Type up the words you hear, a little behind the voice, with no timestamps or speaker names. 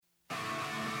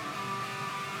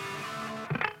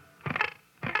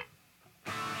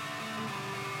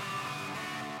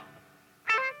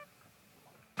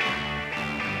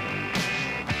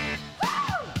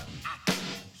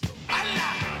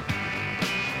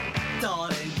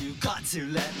Darling, you got to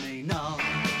let me know.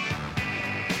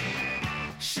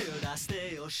 Should I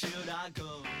stay or should I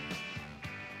go?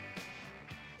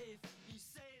 If you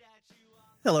say that you are...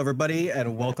 Hello, everybody,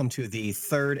 and welcome to the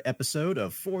third episode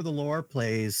of For the Lore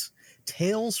Plays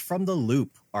Tales from the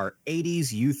Loop, our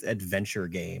 80s youth adventure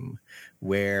game,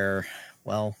 where,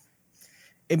 well,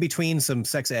 in between some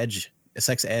sex ed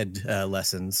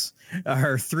lessons,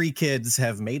 our three kids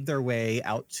have made their way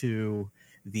out to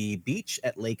the beach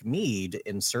at Lake Mead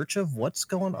in search of what's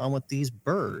going on with these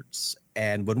birds.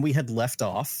 And when we had left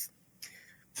off,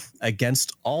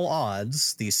 against all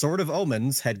odds, the Sword of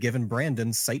Omens had given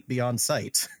Brandon sight beyond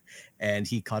sight, and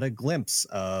he caught a glimpse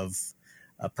of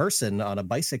a person on a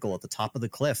bicycle at the top of the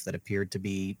cliff that appeared to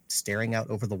be staring out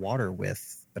over the water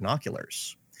with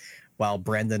binoculars. While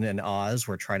Brandon and Oz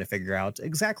were trying to figure out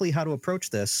exactly how to approach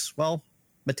this, well,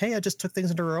 Matea just took things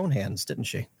into her own hands, didn't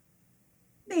she?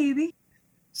 Maybe.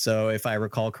 So if I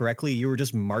recall correctly, you were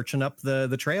just marching up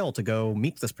the trail to go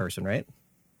meet this person, right?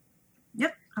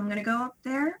 Yep. I'm going to go up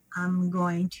there. I'm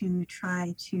going to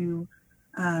try to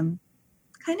kind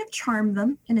of charm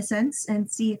them in a sense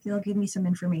and see if they'll give me some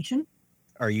information.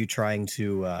 Are you trying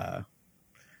to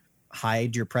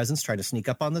hide your presence, trying to sneak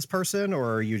up on this person,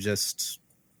 or are you just,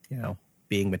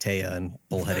 being Matea and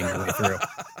bullheading your way through?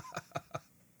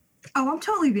 Oh, I'm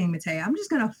totally being Matea. I'm just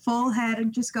going to full head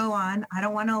and just go on. I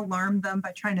don't want to alarm them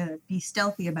by trying to be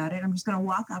stealthy about it. I'm just going to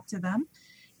walk up to them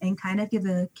and kind of give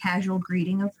a casual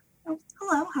greeting of, oh,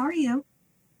 hello, how are you?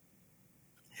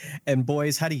 And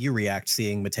boys, how do you react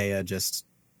seeing Matea just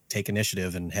take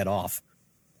initiative and head off?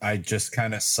 I just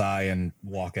kind of sigh and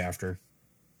walk after.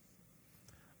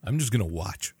 I'm just going to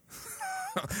watch.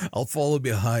 I'll follow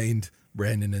behind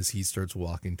Brandon as he starts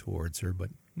walking towards her, but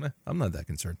I'm not that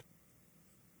concerned.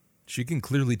 She can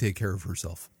clearly take care of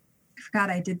herself. I forgot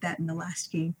I did that in the last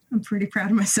game. I'm pretty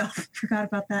proud of myself. Forgot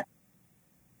about that.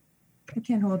 I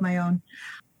can't hold my own.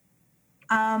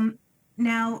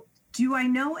 Now, do I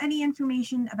know any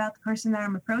information about the person that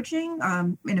I'm approaching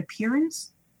in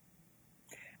appearance?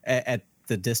 At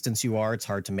the distance you are, it's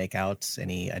hard to make out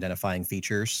any identifying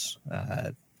features.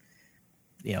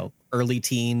 Early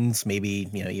teens, maybe,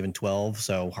 even 12.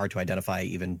 So hard to identify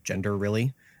even gender,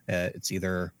 really. It's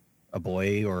either a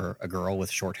boy or a girl with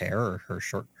short hair or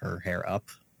her hair up.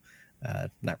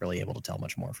 Not really able to tell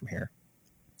much more from here.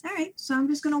 All right. So I'm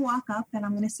just going to walk up and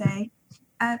I'm going to say,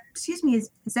 excuse me, is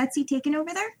that seat taken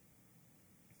over there?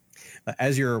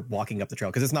 As you're walking up the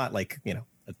trail, because it's not like,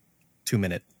 a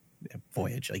 2-minute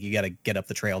voyage. Like, you got to get up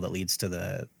the trail that leads to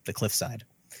the cliffside.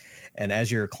 And as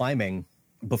you're climbing,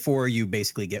 before you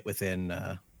basically get within,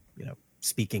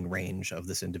 speaking range of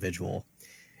this individual,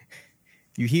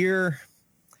 you hear,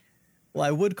 well,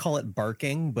 I would call it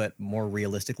barking, but more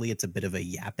realistically, it's a bit of a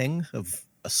yapping of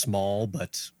a small,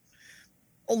 but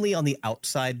only on the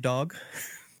outside dog.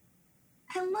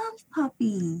 I love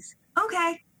puppies.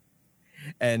 Okay.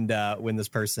 And when this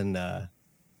person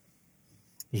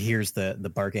hears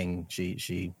the barking,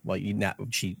 you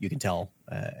can tell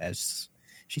as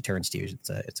she turns to you,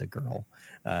 it's a girl.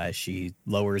 She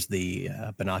lowers the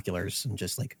binoculars and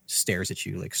just like stares at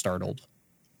you like startled.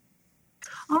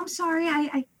 Oh, I'm sorry.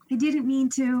 I didn't mean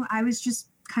to. I was just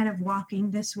kind of walking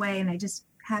this way and I just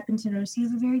happened to notice you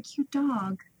have a very cute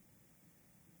dog.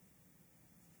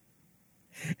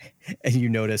 And you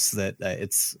notice that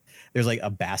there's like a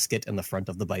basket in the front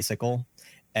of the bicycle,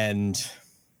 and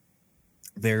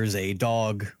there's a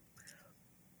dog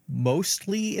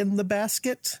mostly in the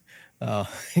basket.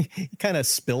 He kind of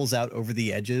spills out over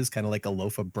the edges, kind of like a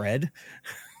loaf of bread,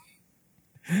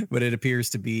 but it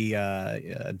appears to be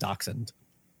a dachshund.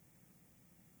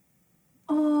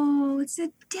 Oh, it's a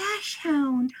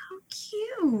dachshund. How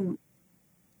cute.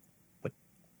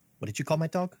 What did you call my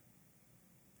dog?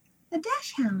 A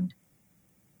dachshund.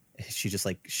 She just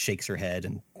like shakes her head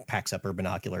and packs up her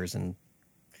binoculars and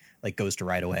like goes to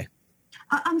ride away.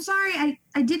 I'm sorry.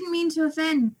 I didn't mean to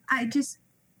offend.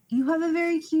 You have a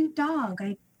very cute dog.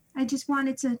 I just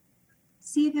wanted to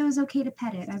see if it was okay to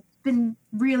pet it. I've been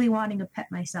really wanting a pet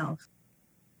myself.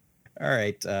 All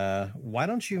right. Why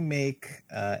don't you make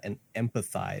an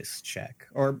empathize check?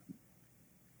 Or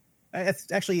I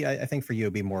think for you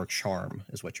it'd be more charm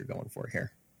is what you're going for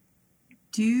here.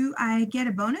 Do I get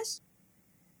a bonus?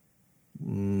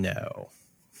 No.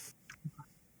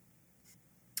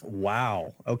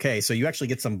 Wow. Okay, so you actually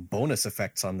get some bonus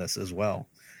effects on this as well.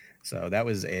 So that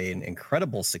was an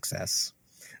incredible success.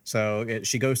 So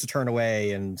she goes to turn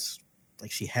away and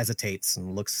like she hesitates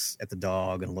and looks at the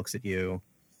dog and looks at you.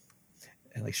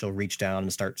 And like she'll reach down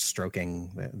and start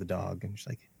stroking the dog. And she's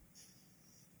like,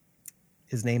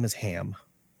 his name is Ham.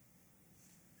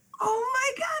 Oh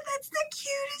my God, that's the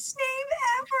cutest name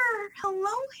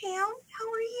hello, Ham. How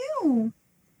are you?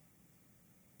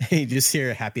 You just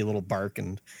hear a happy little bark,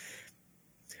 and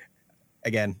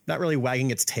again, not really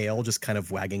wagging its tail, just kind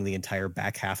of wagging the entire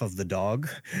back half of the dog.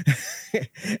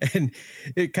 And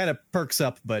it kind of perks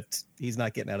up, but he's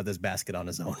not getting out of this basket on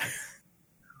his own.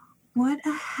 What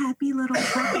a happy little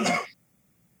puppy.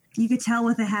 You could tell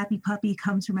with a happy puppy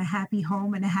comes from a happy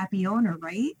home and a happy owner,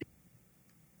 right?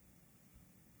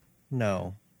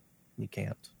 No, you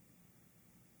can't.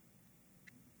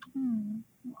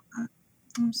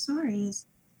 I'm sorry.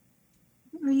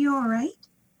 Are you all right?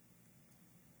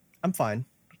 I'm fine.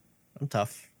 I'm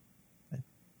tough.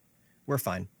 We're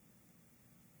fine.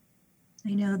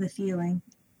 I know the feeling.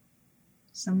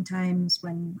 Sometimes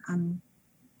when I'm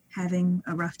having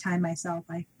a rough time myself,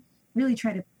 I really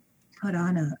try to put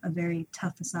on a very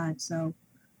tough facade so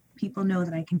people know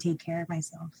that I can take care of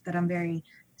myself, that I'm very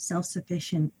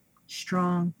self-sufficient,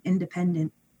 strong,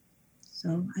 independent.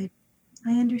 So I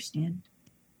understand.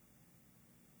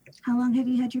 How long have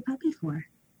you had your puppy for?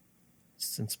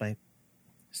 Since my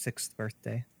 6th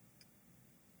birthday.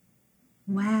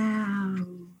 Wow.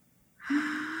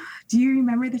 Do you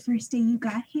remember the first day you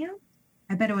got him?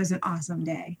 I bet it was an awesome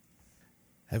day.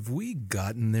 Have we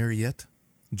gotten there yet,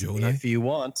 Joe and I? If you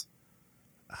want.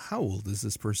 How old is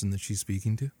this person that she's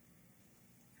speaking to?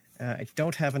 I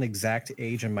don't have an exact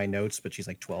age in my notes, but she's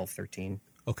like 12, 13.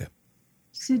 Okay.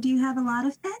 So do you have a lot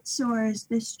of pets, or is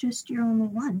this just your only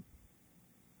one?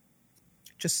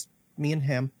 Just me and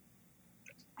Ham.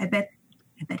 I bet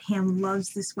Ham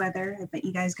loves this weather. I bet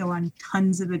you guys go on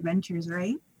tons of adventures,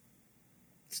 right?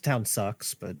 This town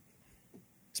sucks, but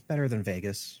it's better than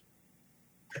Vegas.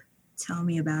 Tell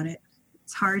me about it.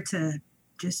 It's hard to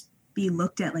just be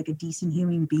looked at like a decent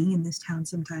human being in this town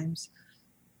sometimes.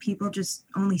 People just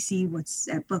only see what's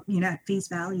at face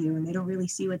value, and they don't really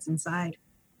see what's inside.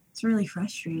 It's really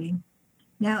frustrating.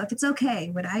 Now, if it's okay,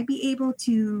 would I be able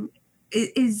to...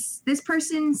 Is this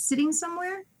person sitting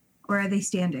somewhere, or are they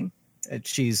standing?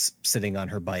 She's sitting on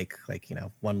her bike, like,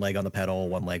 one leg on the pedal,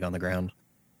 one leg on the ground.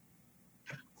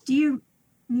 Do you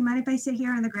mind if I sit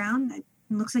here on the ground? It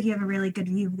looks like you have a really good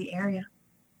view of the area.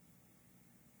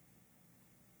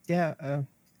 Yeah,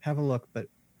 have a look, but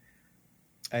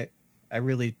I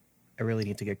really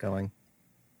need to get going.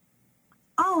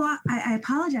 Oh, I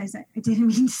apologize. I didn't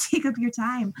mean to take up your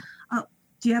time.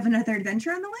 Do you have another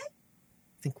adventure on the way?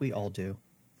 I think we all do.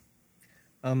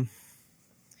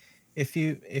 If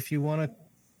you want to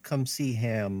come see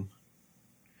Ham,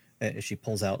 she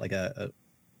pulls out like a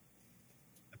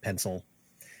pencil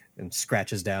and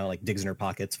scratches down, like digs in her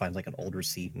pockets, finds like an old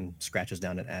receipt and scratches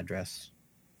down an address.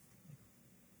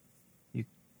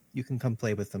 You can come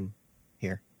play with them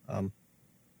here,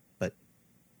 but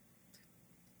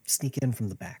sneak in from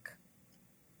the back.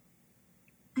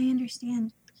 I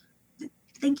understand.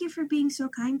 Thank you for being so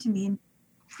kind to me and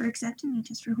for accepting me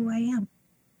just for who I am.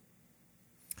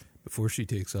 Before she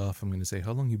takes off, I'm going to say,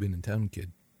 how long you been in town,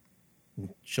 kid?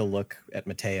 She'll look at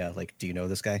Matea like, do you know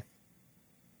this guy?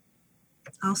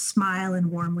 I'll smile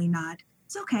and warmly nod.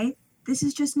 It's okay. This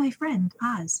is just my friend,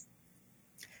 Oz.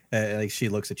 Like she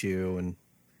looks at you and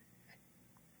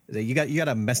you got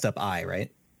a messed up eye,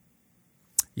 right?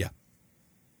 Yeah.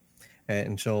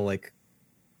 And she'll like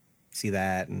see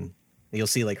that, and you'll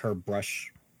see like her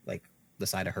brush like the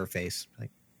side of her face, like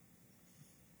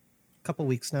a couple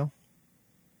weeks now.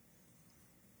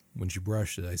 When she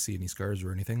brushed, did I see any scars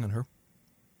or anything on her?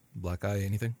 Black eye,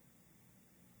 anything?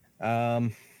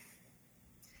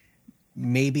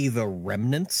 Maybe the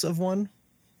remnants of one,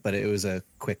 but it was a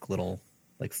quick little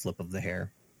like flip of the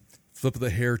hair. Flip of the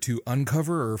hair to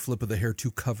uncover or flip of the hair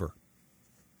to cover?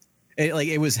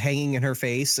 It was hanging in her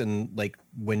face, and like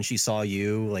when she saw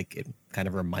you, like it kind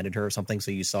of reminded her of something. So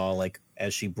you saw like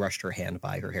as she brushed her hand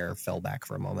by, her hair fell back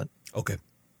for a moment. Okay.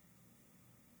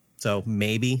 So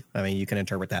maybe, I mean, you can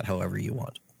interpret that however you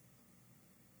want.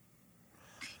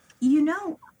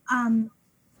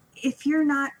 If you're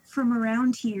not from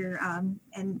around here,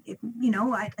 and if,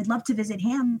 I'd love to visit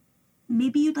Ham.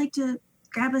 Maybe you'd like to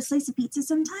grab a slice of pizza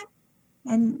sometime,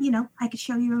 and I could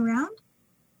show you around.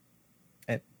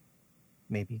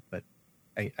 Maybe, but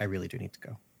I really do need to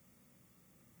go.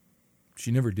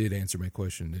 She never did answer my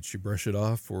question. Did she brush it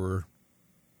off, or?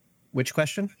 Which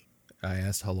question? I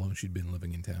asked how long she'd been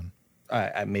living in town.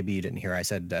 Maybe you didn't hear. I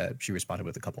said she responded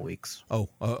with a couple weeks. Oh,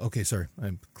 okay. Sorry.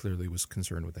 I clearly was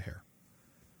concerned with the hair.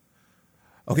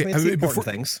 Okay. It's the important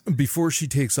things. Before she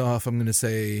takes off, I'm going to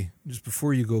say, just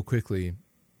before you go quickly,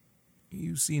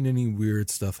 you seen any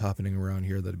weird stuff happening around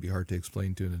here that'd be hard to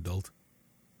explain to an adult?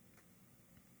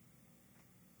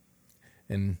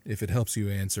 And if it helps you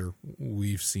answer,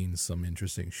 we've seen some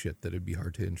interesting shit that it'd be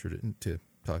hard to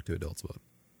talk to adults about.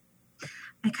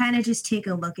 I kind of just take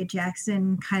a look at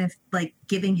Jackson, kind of like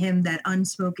giving him that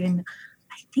unspoken,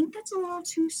 I think that's a little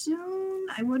too soon.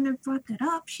 I wouldn't have brought that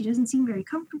up. She doesn't seem very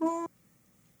comfortable.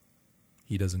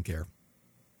 He doesn't care.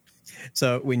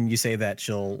 So when you say that,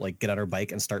 she'll like get on her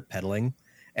bike and start pedaling,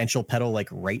 and she'll pedal like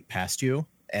right past you.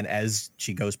 And as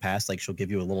she goes past, like she'll give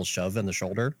you a little shove in the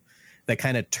shoulder that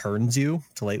kind of turns you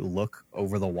to like look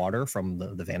over the water from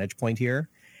the vantage point here.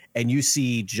 And you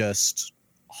see just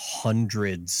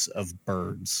hundreds of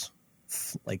birds,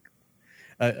 like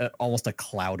almost a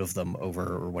cloud of them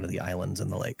over one of the islands in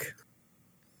the lake.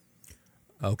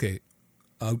 Okay.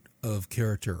 Out of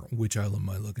character, which island am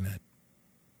I looking at?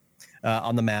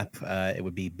 On the map, it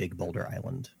would be Big Boulder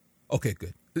Island. Okay,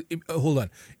 good. Hold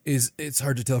on. It's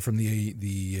hard to tell from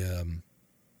the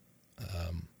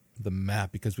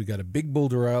map because we got a Big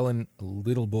Boulder Island, a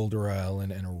Little Boulder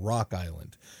Island, and a Rock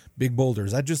Island. Big Boulder,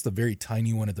 is that just the very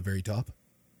tiny one at the very top?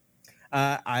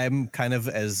 I'm kind of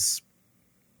as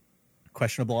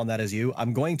questionable on that as you.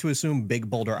 I'm going to assume Big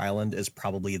Boulder Island is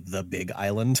probably the big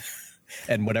island,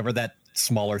 and whatever that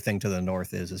smaller thing to the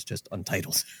north is just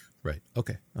untitled. Right.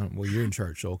 Okay. Well, you're in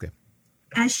charge, so okay.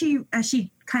 As she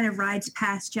kind of rides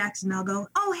past Jackson, I'll go,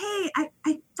 oh, hey,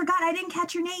 I forgot I didn't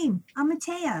catch your name. I'm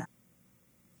Matea.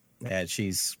 Yeah,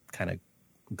 she's kind of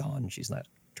gone. She's not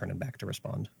turning back to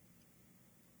respond.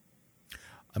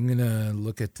 I'm going to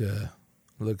look at for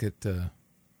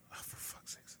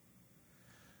fuck's sakes.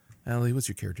 Allie, what's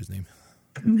your character's name?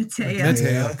 Matea.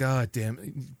 Matea. God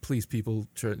damn. Please, people,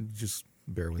 just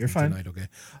bear with You're me fine. tonight, okay?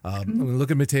 I'm going to look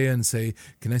at Matea and say,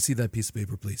 can I see that piece of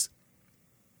paper, please?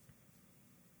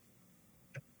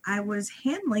 I was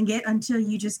handling it until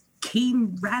you just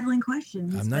came rattling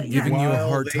questions. I'm not but giving you a While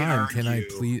hard they time. Can I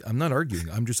argue- please? I'm not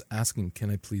arguing. I'm just asking, can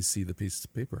I please see the piece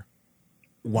of paper?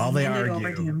 While they Hand it over to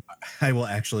argue, him. I will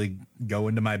actually go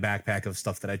into my backpack of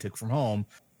stuff that I took from home,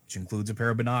 which includes a pair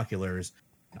of binoculars.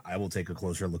 I will take a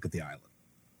closer look at the island.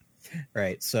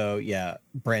 Right. So yeah,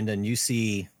 Brandon, you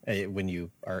see when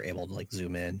you are able to like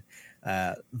zoom in,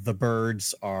 the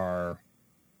birds are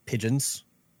pigeons.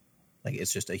 Like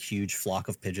it's just a huge flock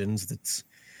of pigeons that's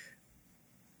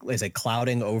is like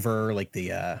clouding over like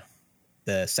the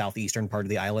southeastern part of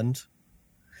the island,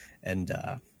 and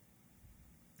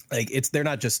like they're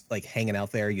not just like hanging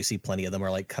out there. You see plenty of them are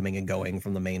like coming and going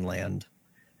from the mainland,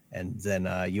 and then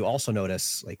you also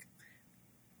notice like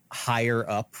higher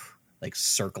up, like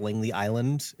circling the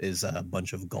island, is a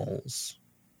bunch of gulls.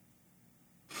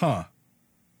 Huh.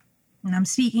 And I'm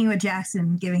speaking with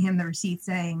Jackson, giving him the receipt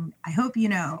saying, I hope you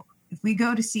know, if we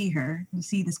go to see her, to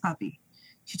see this puppy,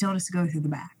 she told us to go through the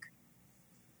back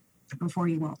before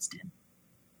you waltzed in.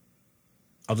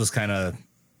 I'll just kind of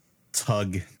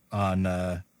tug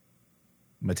on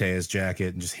Matea's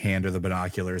jacket and just hand her the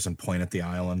binoculars and point at the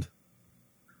island.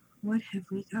 What have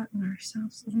we gotten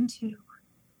ourselves into?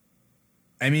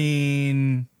 I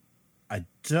mean, I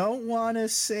don't want to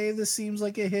say this seems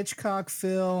like a Hitchcock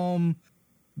film,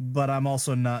 but I'm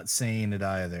also not saying it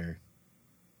either.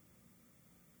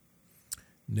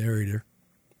 Narrator,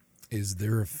 is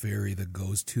there a ferry that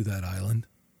goes to that island?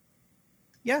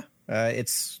 Yeah,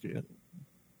 it's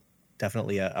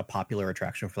definitely a popular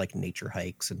attraction for like nature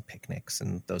hikes and picnics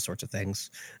and those sorts of things.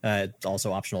 It's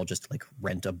also optional just to like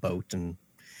rent a boat and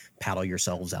paddle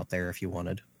yourselves out there if you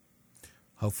wanted.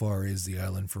 How far is the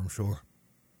island from shore?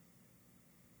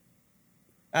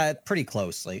 Pretty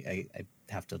close. Like I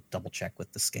have to double check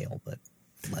with the scale, but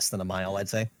less than a mile, I'd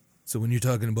say. So when you're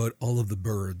talking about all of the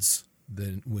birds,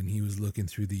 then when he was looking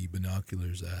through the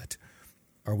binoculars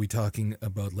are we talking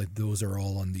about like those are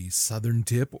all on the southern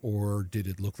tip, or did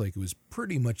it look like it was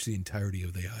pretty much the entirety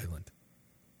of the island?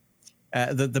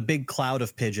 The big cloud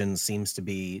of pigeons seems to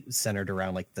be centered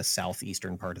around like the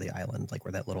southeastern part of the island, like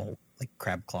where that little like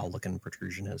crab claw looking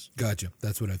protrusion is. Gotcha.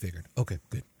 That's what I figured. Okay,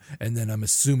 good. And then I'm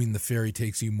assuming the ferry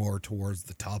takes you more towards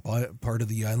the top part of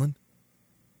the island?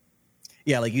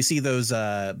 Yeah, like you see those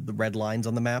the red lines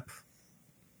on the map.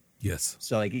 Yes.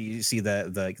 So like you see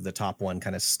the top one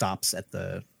kind of stops at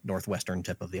the northwestern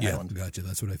tip of the island. Gotcha.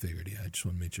 That's what I figured. Yeah, I just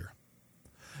want to make sure.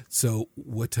 So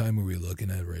what time are we looking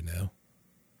at right now?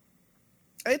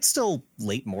 It's still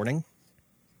late morning.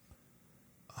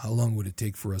 How long would it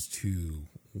take for us to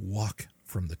walk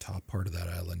from the top part of that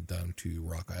island down to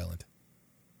Rock Island?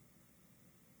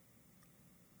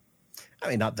 I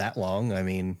mean, not that long. I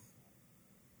mean,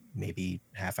 maybe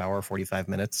half hour, 45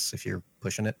 minutes if you're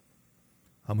pushing it.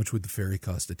 How much would the ferry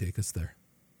cost to take us there?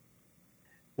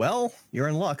 Well, you're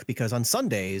in luck because on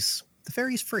Sundays, the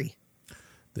ferry's free.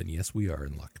 Then yes, we are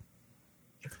in luck.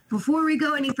 Before we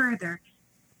go any further,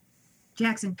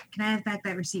 Jackson, can I have back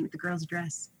that receipt with the girl's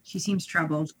address? She seems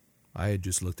troubled. I had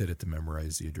just looked at it to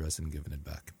memorize the address and given it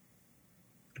back.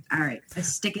 All right. I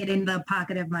stick it in the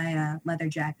pocket of my leather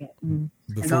jacket. And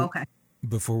I go, Before, okay.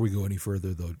 before we go any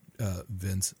further, though,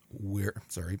 Vince,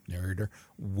 narrator,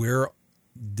 where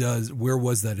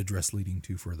was that address leading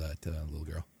to for that little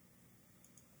girl?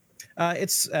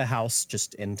 It's a house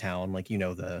just in town. Like,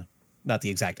 not the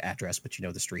exact address, but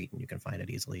the street, and you can find it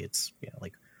easily. It's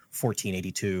like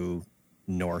 1482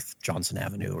 North Johnson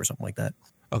Avenue or something like that.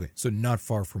 Okay, so not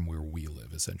far from where we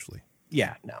live, essentially.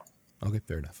 Yeah, no. Okay,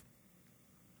 fair enough.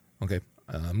 Okay,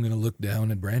 I'm going to look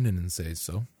down at Brandon and say,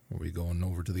 so, are we going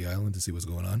over to the island to see what's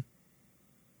going on?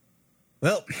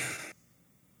 Well,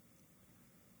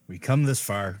 we come this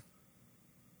far.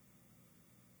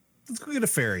 Let's go get a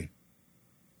ferry.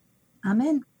 I'm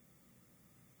in.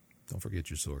 Don't forget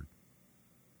your sword.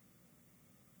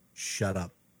 Shut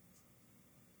up.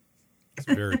 It's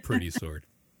a very pretty sword.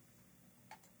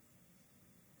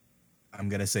 I'm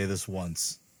going to say this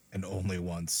once and only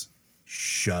once.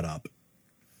 Shut up.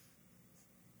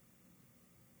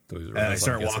 And I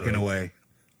start walking away.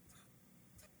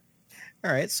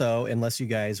 All right, so unless you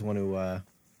guys want to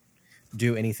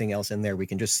do anything else in there, we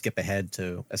can just skip ahead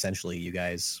to essentially you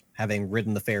guys having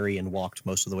ridden the ferry and walked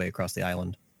most of the way across the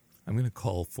island. I'm going to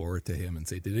call forward to him and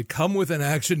say, did it come with an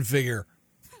action figure?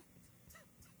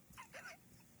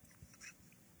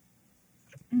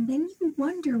 And then you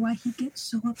wonder why he gets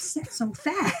so upset so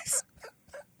fast.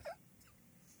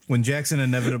 When Jackson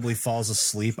inevitably falls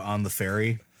asleep on the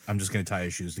ferry, I'm just going to tie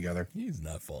his shoes together. He's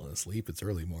not falling asleep. It's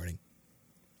early morning.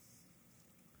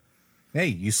 Hey,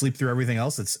 you sleep through everything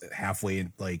else that's halfway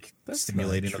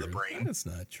stimulating of the brain. That's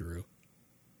not true.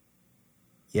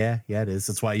 Yeah, it is.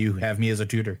 That's why you have me as a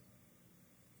tutor.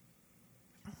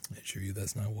 I assure you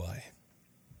that's not why.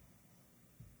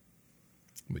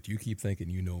 But you keep thinking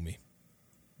you know me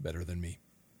better than me.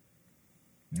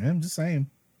 Yeah, I'm just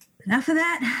saying. Enough of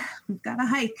that. We've got a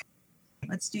hike.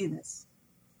 Let's do this.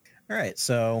 All right,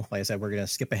 so like I said, we're going to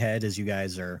skip ahead as you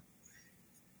guys are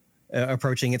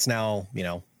approaching. It's now,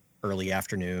 early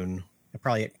afternoon,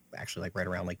 probably actually right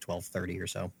around 12:30 or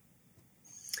so.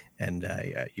 And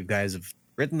you guys have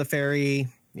ridden the ferry,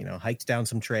 hiked down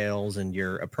some trails, and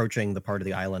you're approaching the part of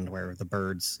the island where the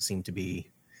birds seem to be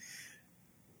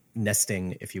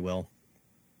nesting, if you will.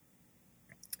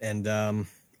 And I'm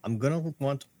going to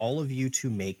want all of you to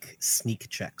make sneak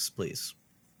checks, please.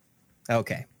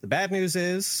 Okay. The bad news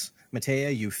is,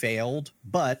 Matea, you failed,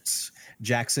 but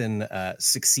Jackson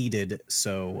succeeded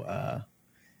so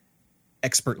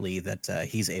expertly that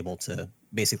he's able to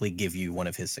basically give you one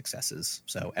of his successes.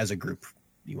 So as a group,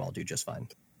 you all do just fine.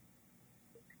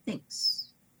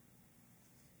 Thanks,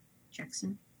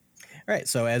 Jackson. All right.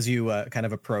 So as you kind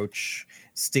of approach,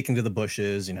 sticking to the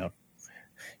bushes,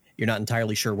 you're not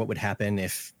entirely sure what would happen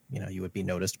if, you would be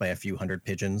noticed by a few hundred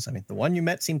pigeons. I mean, the one you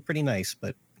met seemed pretty nice,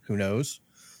 but who knows?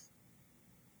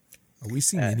 Are we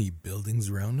seeing any buildings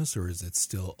around us, or is it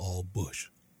still all bush?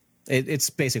 It's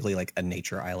basically like a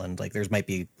nature island. Like there's might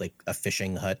be like a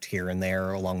fishing hut here and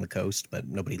there along the coast, but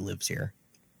nobody lives here.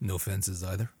 No fences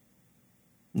either?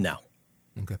 No.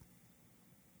 Okay.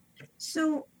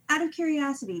 So, out of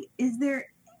curiosity,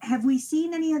 have we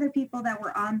seen any other people that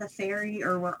were on the ferry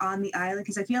or were on the island?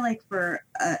 Because I feel like for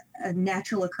a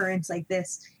natural occurrence like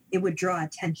this, it would draw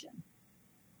attention.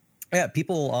 Yeah,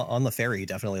 people on the ferry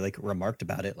definitely remarked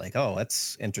about it. Like, oh,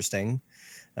 that's interesting.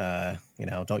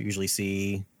 Don't usually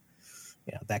see,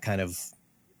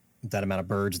 that amount of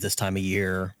birds this time of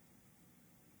year.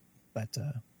 But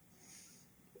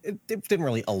it didn't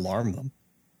really alarm them.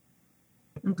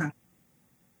 Okay.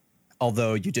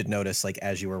 Although you did notice,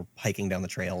 as you were hiking down the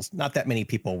trails, not that many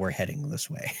people were heading this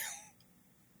way.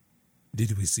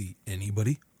 Did we see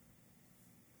anybody?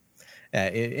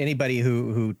 Anybody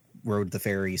who rode the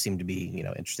ferry seemed to be,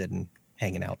 interested in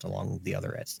hanging out along the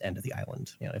other end of the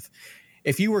island.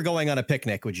 If you were going on a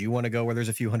picnic, would you want to go where there's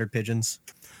a few hundred pigeons?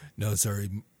 No,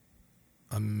 sorry.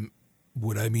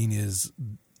 What I mean is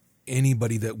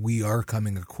anybody that we are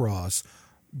coming across,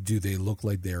 do they look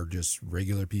like they're just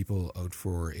regular people out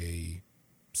for a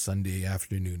Sunday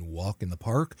afternoon walk in the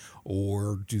park,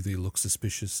 or do they look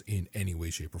suspicious in any way,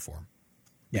 shape, or form?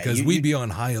 Because we'd be on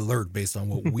high alert based on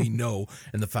what we know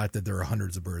and the fact that there are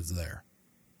hundreds of birds there.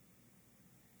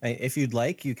 If you'd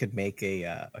like, you could make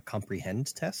a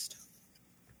comprehend test.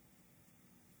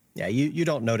 Yeah, you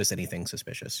don't notice anything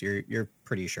suspicious. You're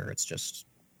pretty sure it's just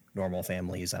normal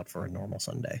families out for a normal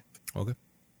Sunday. Okay.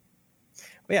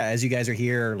 But yeah, as you guys are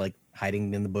here,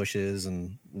 hiding in the bushes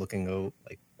and looking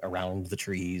around the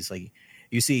trees,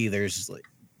 you see there's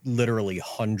literally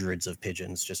hundreds of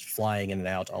pigeons just flying in and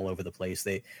out all over the place.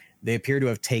 They appear to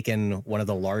have taken one of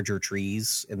the larger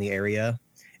trees in the area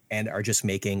and are just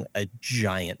making a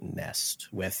giant nest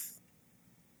with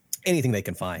anything they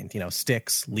can find,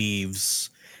 sticks, leaves,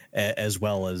 as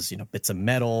well as, bits of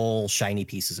metal, shiny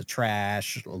pieces of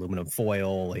trash, aluminum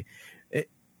foil,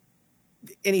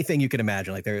 anything you can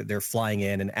imagine. Like they're flying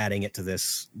in and adding it to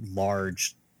this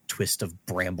large twist of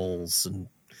brambles and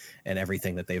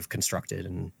everything that they've constructed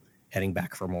and heading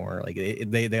back for more. Like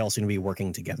they all seem to be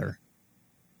working together.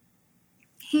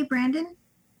 Hey, Brandon,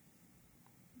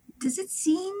 does it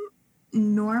seem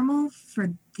normal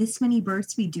for this many birds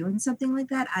to be doing something like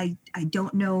that? I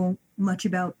don't know much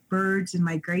about birds and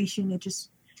migration. This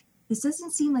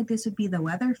doesn't seem like this would be the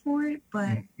weather for it,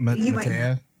 but you might know.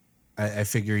 Matea, I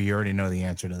figure you already know the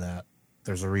answer to that.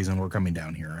 There's a reason we're coming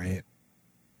down here, right?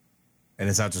 And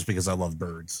it's not just because I love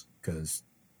birds, because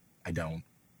I don't.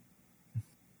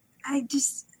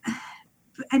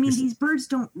 These birds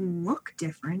don't look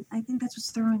different. I think that's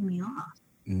what's throwing me off.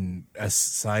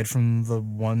 Aside from the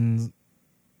one,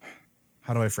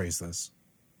 how do I phrase this?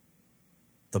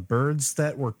 The birds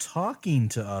that were talking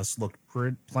to us looked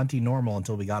plenty normal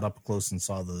until we got up close and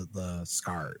saw the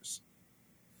scars.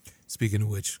 Speaking of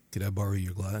which, could I borrow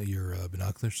your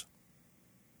binoculars?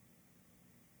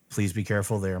 Please be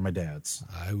careful. They are my dad's.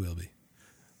 I will be.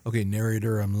 Okay,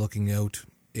 narrator, I'm looking out.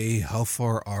 A, how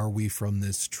far are we from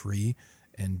this tree?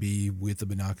 And B, with the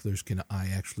binoculars, can I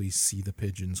actually see the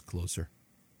pigeons closer?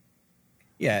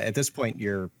 Yeah, at this point,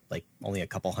 you're like only a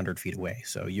couple 100 feet away,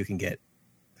 so you can get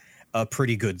a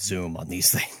pretty good zoom on these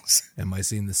things. Am I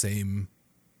seeing the same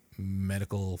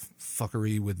medical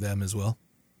fuckery with them as well?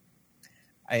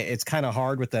 It's kind of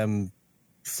hard with them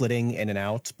flitting in and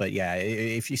out, but yeah,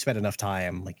 if you spend enough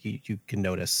time, like you can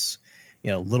notice,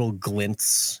 little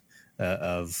glints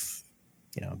of,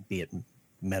 be it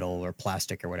metal or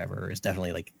plastic or whatever, is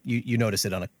definitely like you notice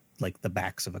it on the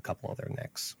backs of a couple of their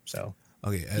necks. So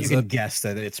okay, you can guess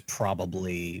that it's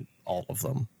probably all of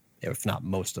them, if not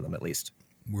most of them at least.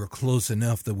 We're close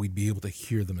enough that we'd be able to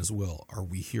hear them as well. Are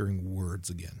we hearing words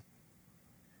again?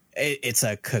 It's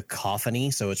a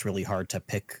cacophony, so it's really hard to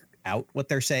pick out what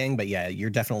they're saying. But yeah, you're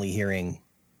definitely hearing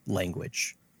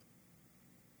language,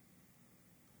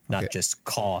 not just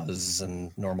caws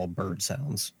and normal bird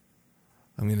sounds.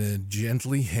 I'm going to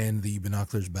gently hand the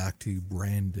binoculars back to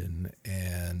Brandon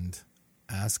and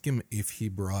ask him if he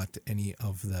brought any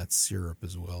of that syrup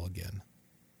as well again.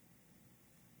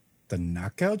 The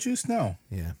knockout juice? No.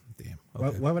 Yeah, damn.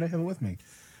 Okay. Why would I have it with me?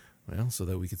 Well, so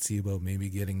that we could see about maybe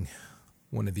getting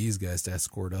one of these guys to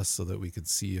escort us so that we could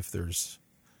see if there's,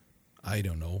 I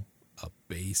don't know, a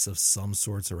base of some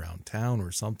sorts around town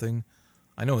or something.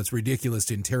 I know it's ridiculous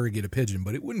to interrogate a pigeon,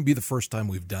 but it wouldn't be the first time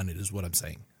we've done it, is what I'm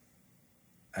saying.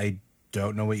 I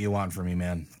don't know what you want from me,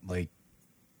 man. Like,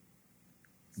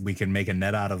 we can make a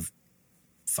net out of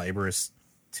fibrous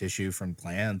tissue from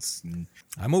plants. And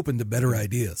I'm open to better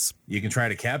ideas. you can try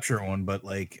to capture one, but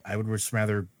like, I would just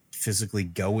rather physically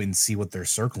go and see what they're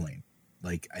circling.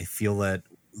 Like, I feel that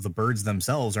the birds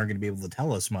themselves aren't going to be able to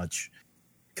tell us much.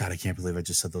 God, I can't believe I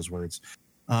just said those words.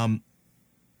 But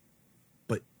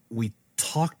we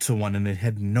talked to one and it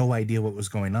had no idea what was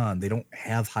going on. They don't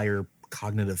have higher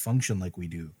cognitive function like we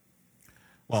do.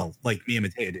 Well, like me and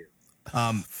Matea do.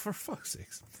 For fuck's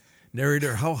sakes.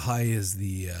 Narrator, how high is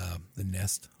the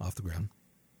nest off the ground?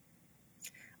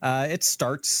 It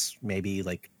starts maybe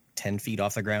like 10 feet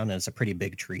off the ground, and it's a pretty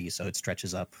big tree, so it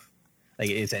stretches up. Like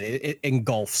it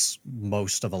engulfs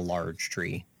most of a large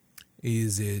tree.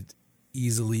 Is it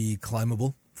easily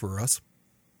climbable for us?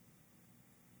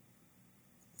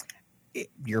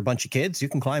 You're a bunch of kids. You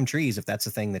can climb trees if that's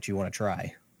the thing that you want to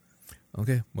try.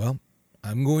 Okay, well,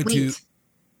 I'm going to...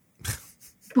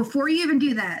 Before you even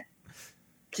do that,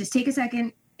 just take a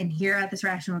second and hear out this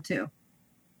rationale too.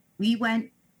 We went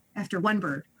after one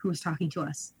bird who was talking to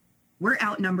us. We're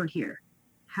outnumbered here.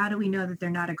 How do we know that they're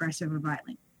not aggressive or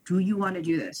violent? Do you want to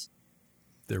do this?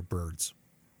 They're birds.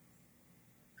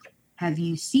 Have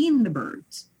you seen the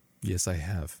birds? Yes, I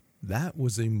have. That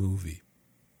was a movie.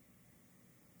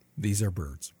 These are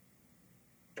birds.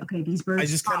 Okay, these birds. I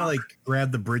just kind of like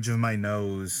grab the bridge of my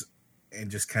nose and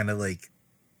just kind of like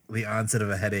the onset of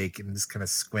a headache and just kind of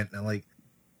squint and I'm like,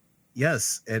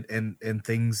 yes, and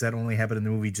things that only happen in the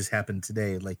movie just happened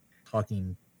today, like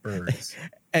talking birds.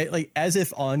 Like as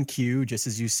if on cue, just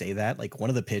as you say that, like one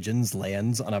of the pigeons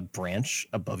lands on a branch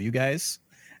above you guys,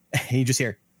 and you just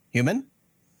hear human,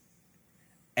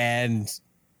 and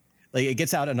like it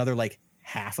gets out another like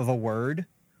half of a word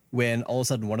when all of a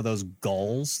sudden one of those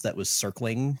gulls that was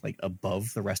circling like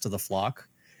above the rest of the flock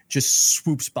just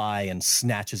swoops by and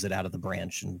snatches it out of the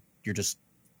branch, and you're just,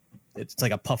 it's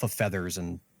like a puff of feathers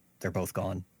and they're both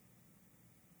gone.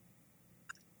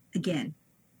 Again,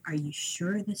 are you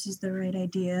sure this is the right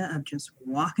idea of just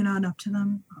walking on up to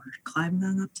them or climbing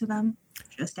on up to them?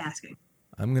 Just asking.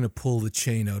 I'm going to pull the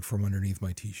chain out from underneath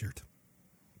my t-shirt.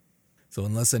 So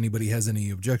unless anybody has any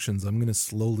objections, I'm going to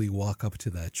slowly walk up to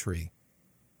that tree.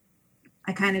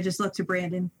 I kind of just look to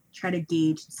Brandon, try to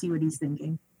gauge and see what he's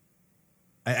thinking.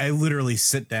 I literally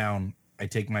sit down. I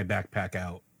take my backpack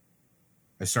out.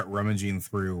 I start rummaging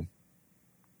through.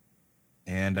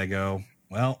 And I go,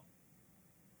 well,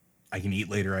 I can eat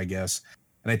later, I guess.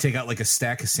 And I take out like a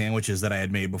stack of sandwiches that I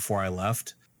had made before I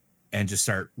left and just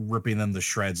start ripping them to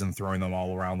shreds and throwing them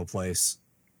all around the place.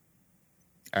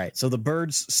 All right, so the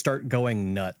birds start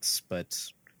going nuts, but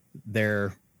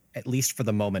they're, at least for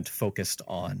the moment, focused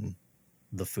on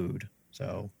the food.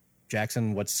 So,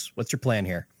 Jackson, what's your plan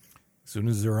here? As soon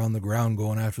as they're on the ground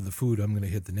going after the food, I'm going to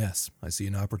hit the nest. I see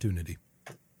an opportunity.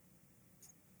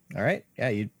 All right, yeah,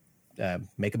 you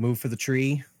make a move for the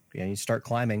tree. Yeah, you start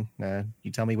climbing.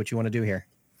 You tell me what you want to do here.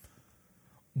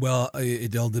 Well,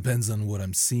 it all depends on what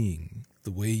I'm seeing.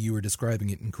 The way you were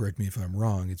describing it, and correct me if I'm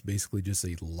wrong, it's basically just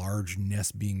a large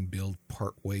nest being built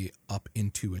partway up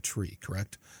into a tree,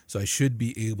 correct? So I should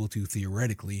be able to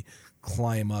theoretically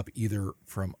climb up either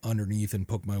from underneath and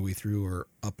poke my way through or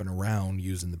up and around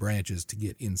using the branches to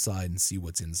get inside and see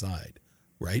what's inside,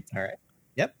 right? All right.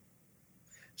 Yep.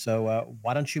 So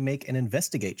why don't you make an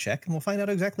investigate check and we'll find out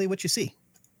exactly what you see.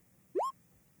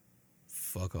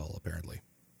 Fuck all, apparently.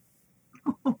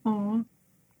 Oh,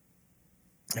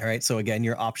 All right. So again,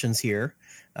 your options here,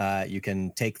 you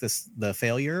can take the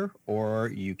failure,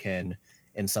 or you can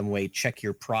in some way check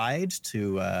your pride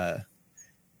to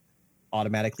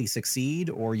automatically succeed,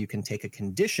 or you can take a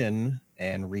condition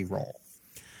and re-roll.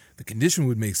 The condition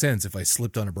would make sense if I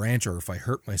slipped on a branch or if I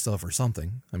hurt myself or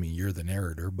something. I mean, you're the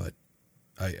narrator, but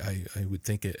I would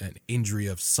think an injury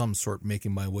of some sort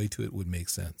making my way to it would make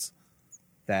sense.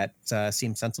 That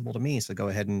seems sensible to me. So go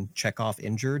ahead and check off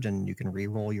injured, and you can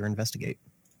re-roll your investigate.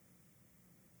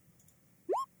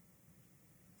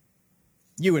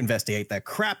 You investigate the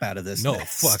crap out of this. No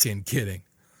nest. fucking kidding.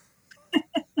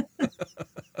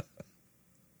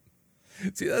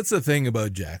 See, that's the thing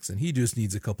about Jackson. He just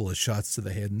needs a couple of shots to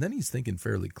the head, and then he's thinking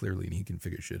fairly clearly, and he can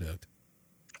figure shit out.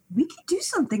 we could do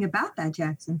something about that,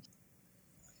 Jackson.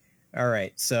 All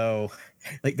right. So,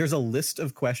 there's a list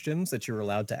of questions that you're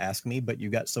allowed to ask me, but you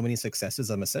got so many successes,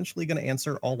 I'm essentially going to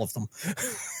answer all of them.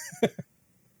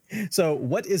 So,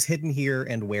 what is hidden here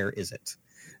and where is it?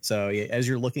 So, as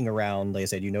you're looking around, like I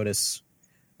said, you notice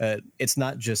it's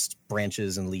not just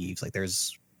branches and leaves. Like,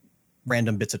 there's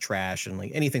random bits of trash and like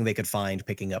anything they could find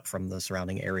picking up from the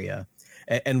surrounding area.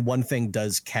 And one thing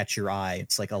does catch your eye.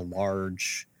 It's like a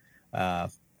large,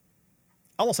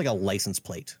 almost like a license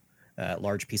plate.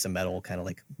 Large piece of metal kind of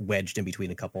like wedged in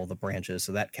between a couple of the branches.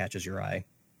 So that catches your eye.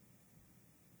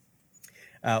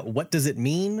 What does it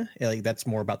mean? Like, that's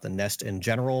more about the nest in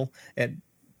general.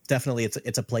 Definitely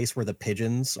it's a place where the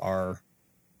pigeons are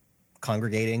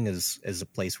congregating is a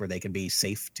place where they can be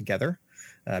safe together,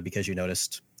 because you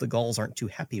noticed the gulls aren't too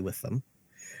happy with them.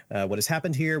 What has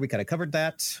happened here? We kind of covered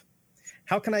that.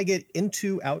 How can I get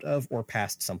into, out of, or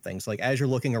past something? So like as you're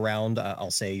looking around, I'll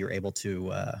say you're able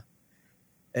to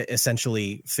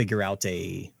essentially figure out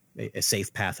a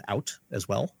safe path out as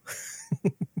well.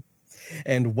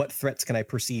 And what threats can I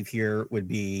perceive here would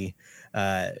be,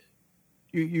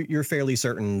 you're fairly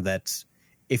certain that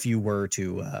if you were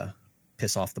to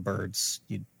piss off the birds,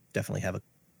 you'd definitely have a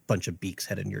bunch of beaks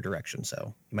headed in your direction.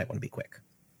 So you might want to be quick.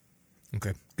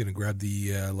 Okay. Gonna grab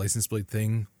the license plate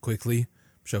thing quickly,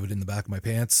 shove it in the back of my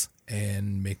pants,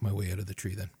 and make my way out of the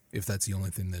tree then, if that's the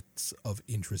only thing that's of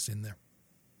interest in there.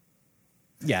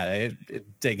 Yeah,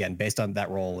 again, based on that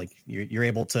roll, like you're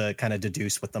able to kind of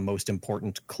deduce what the most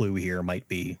important clue here might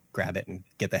be. Grab it and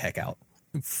get the heck out.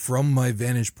 From my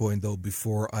vantage point, though,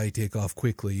 before I take off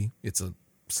quickly, it's a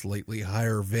slightly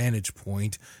higher vantage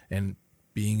point, and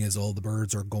being as all the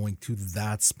birds are going to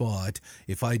that spot,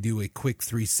 if I do a quick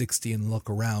 360 and look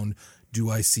around, do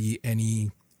I see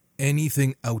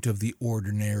anything out of the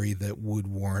ordinary that would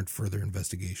warrant further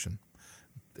investigation?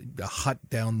 A hut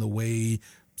down the way,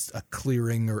 a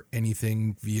clearing, or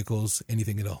anything, vehicles,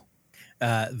 anything at all?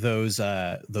 Those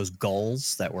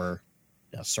gulls that were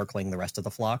circling the rest of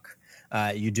the flock,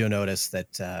 you do notice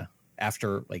that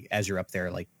after, like, as you're up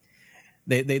there, like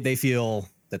they feel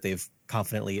that they've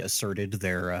confidently asserted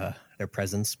their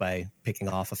presence by picking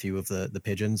off a few of the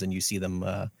pigeons, and you see them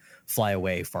fly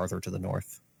away farther to the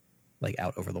north, like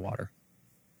out over the water.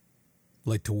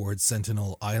 Like towards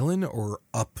Sentinel Island, or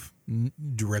up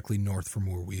directly north from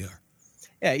where we are?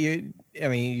 Yeah,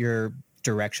 your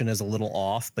direction is a little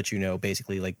off, but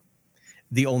basically, like,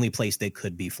 the only place they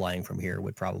could be flying from here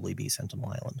would probably be Sentinel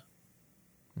Island.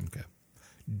 Okay.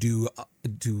 Do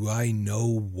I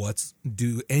know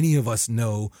do any of us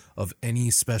know of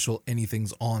any special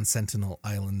anythings on Sentinel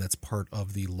Island that's part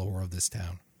of the lore of this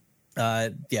town?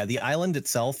 Yeah, the island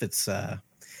itself, it's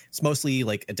mostly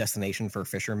like a destination for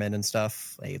fishermen and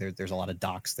stuff. Like, there's a lot of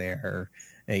docks there.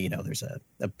 There's a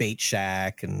bait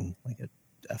shack and like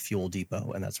a fuel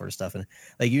depot and that sort of stuff. And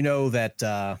like,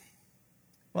 that,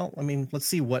 let's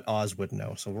see what Oz would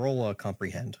know. So roll a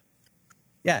comprehend.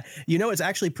 Yeah, it's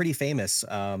actually pretty famous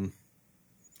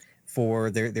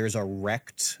for there's a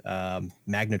wrecked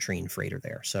magnetrine freighter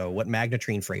there. So what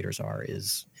magnetrine freighters are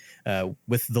is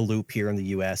with the Loop here in the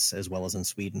U.S. as well as in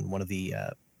Sweden, one of the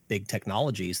big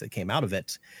technologies that came out of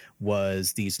it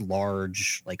was these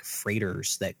large like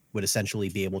freighters that would essentially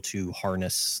be able to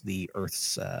harness the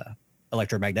Earth's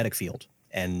electromagnetic field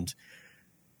and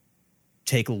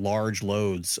take large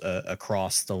loads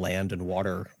across the land and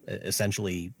water,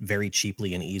 essentially very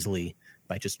cheaply and easily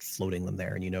by just floating them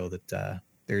there. And that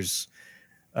there's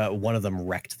one of them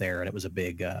wrecked there, and it was a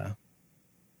big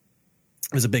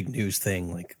news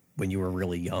thing. Like when you were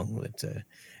really young, that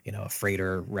a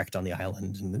freighter wrecked on the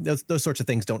island, and those sorts of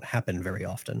things don't happen very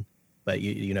often. But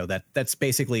that's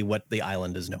basically what the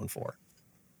island is known for.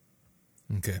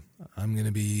 Okay, I'm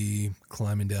gonna be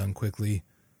climbing down quickly,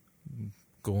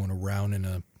 going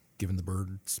around giving the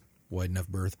birds wide enough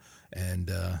berth,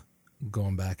 and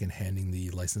going back and handing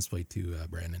the license plate to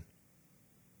Brandon.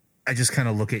 I just kind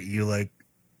of look at you like,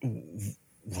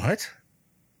 what?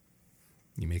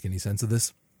 You make any sense of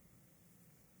this?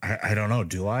 I don't know.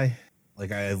 Do I?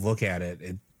 Like, I look at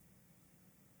it.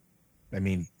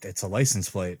 It's a license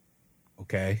plate.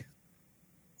 Okay.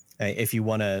 If you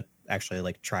want to actually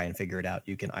like try and figure it out,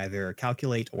 you can either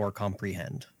calculate or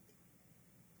comprehend.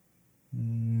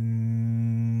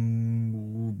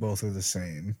 Both are the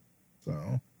same.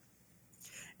 So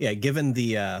yeah, given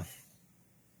the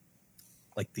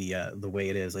the way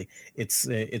it is, like it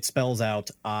spells out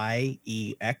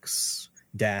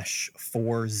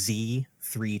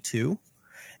IEX-4Z32,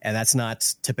 and that's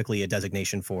not typically a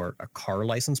designation for a car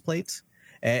license plate.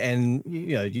 And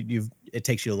it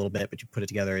takes you a little bit, but you put it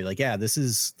together, you're like, yeah, this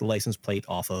is the license plate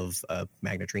off of a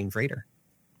magnetrine freighter.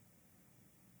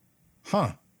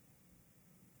 Huh.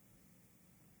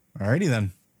 Alrighty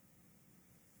then.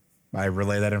 I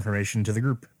relay that information to the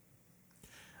group.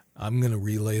 I'm going to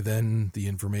relay then the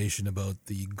information about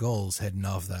the gulls heading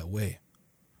off that way.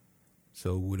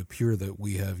 So it would appear that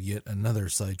we have yet another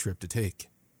side trip to take.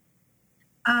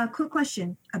 Quick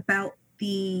question about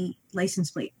the license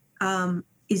plate.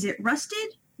 Is it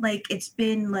rusted? Like it's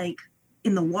been like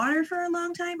in the water for a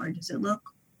long time, or does it look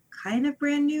kind of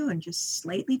brand new and just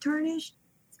slightly tarnished?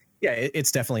 Yeah,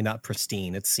 it's definitely not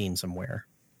pristine. It's seen some wear.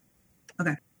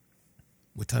 Okay.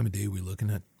 What time of day are we looking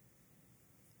at?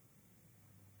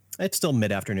 It's still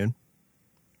mid-afternoon.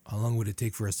 How long would it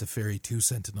take for us to ferry to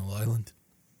Sentinel Island?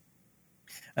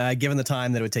 Given the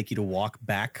time that it would take you to walk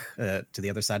back to the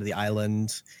other side of the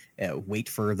island, wait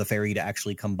for the ferry to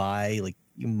actually come by, like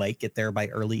you might get there by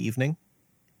early evening.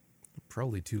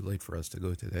 Probably too late for us to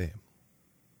go today.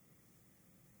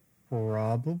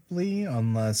 Probably,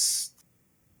 unless...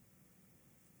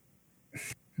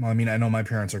 Well, I know my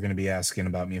parents are going to be asking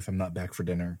about me if I'm not back for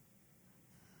dinner.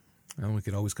 Well, we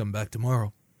could always come back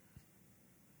tomorrow.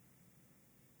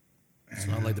 It's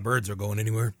not like the birds are going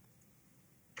anywhere.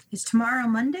 Is tomorrow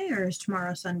Monday or is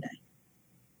tomorrow Sunday?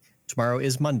 Tomorrow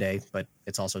is Monday, but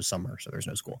it's also summer, so there's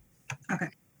no school. Okay.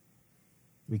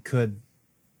 We could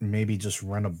maybe just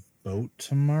rent a boat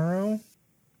tomorrow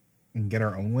and get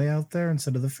our own way out there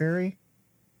instead of the ferry.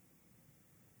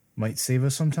 Might save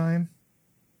us some time.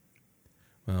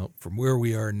 Well, from where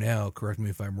we are now, correct me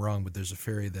if I'm wrong, but there's a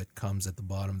ferry that comes at the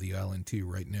bottom of the island too,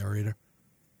 right, narrator?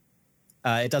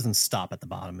 It doesn't stop at the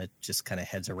bottom. It just kind of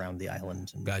heads around the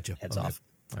island and heads off.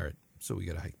 All right, so we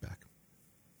got to hike back.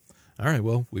 All right,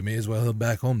 well, we may as well head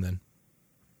back home then.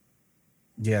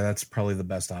 Yeah, that's probably the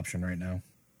best option right now.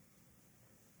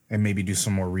 And maybe do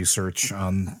some more research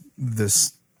on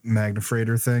this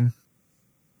Magnafreighter thing.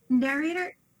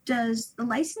 Narrator, does the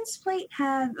license plate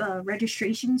have a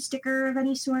registration sticker of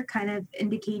any sort, kind of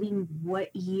indicating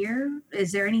what year?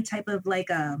 Is there any type of like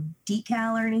a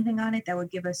decal or anything on it that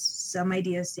would give us some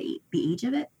idea as to the age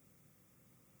of it?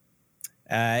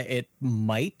 It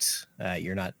might.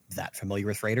 You're not that familiar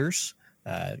with freighters.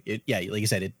 Like you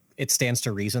said, it stands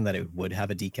to reason that it would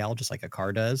have a decal just like a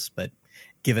car does, but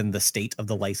given the state of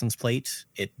the license plate,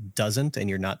 it doesn't, and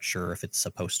you're not sure if it's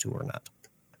supposed to or not.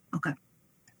 Okay.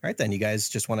 All right, then. You guys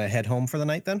just want to head home for the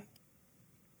night then?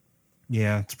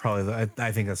 Yeah, it's probably I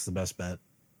think that's the best bet.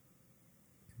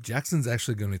 Jackson's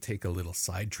actually going to take a little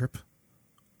side trip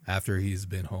after he's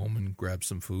been home and grabbed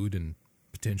some food and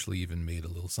potentially even made a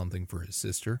little something for his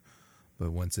sister.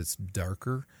 But once it's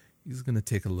darker, he's going to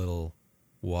take a little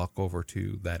walk over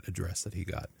to that address that he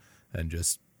got and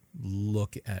just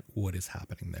look at what is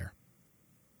happening there.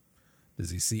 Does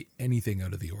he see anything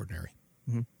out of the ordinary?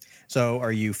 Mm-hmm. So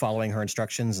are you following her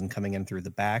instructions and coming in through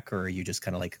the back, or are you just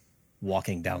kind of like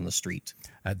walking down the street?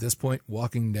 At this point,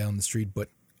 walking down the street, but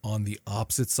on the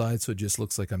opposite side, so it just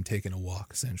looks like I'm taking a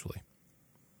walk, essentially.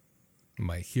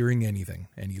 Am I hearing anything?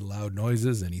 Any loud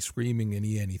noises? Any screaming?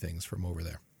 Any anythings from over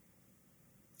there?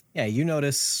 Yeah, you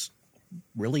notice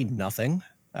really nothing.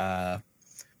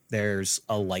 There's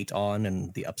a light on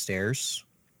in the upstairs,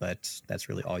 but that's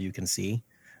really all you can see.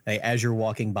 As you're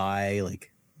walking by,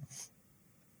 like,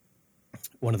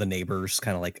 one of the neighbors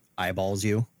kind of like eyeballs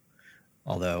you,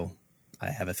 although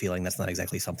I have a feeling that's not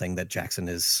exactly something that Jackson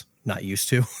is not used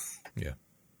to. Yeah.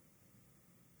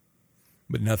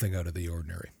 But nothing out of the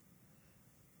ordinary.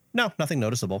 No, nothing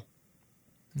noticeable.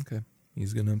 Okay.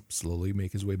 He's going to slowly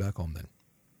make his way back home then.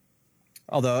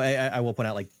 Although I will point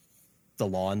out, like, the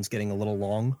lawn's getting a little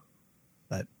long,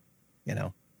 but, you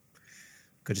know,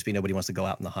 could just be nobody wants to go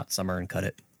out in the hot summer and cut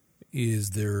it.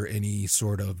 Is there any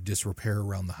sort of disrepair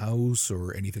around the house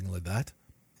or anything like that?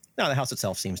 No, the house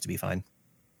itself seems to be fine.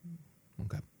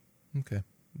 Okay.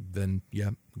 Then,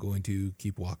 yeah, going to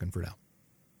keep walking for now.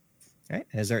 All right.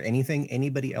 Is there anything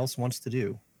anybody else wants to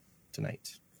do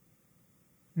tonight?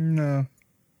 No,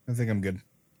 I think I'm good.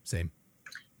 Same.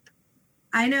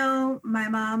 I know my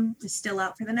mom is still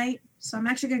out for the night, so I'm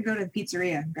actually going to go to the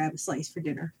pizzeria and grab a slice for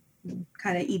dinner.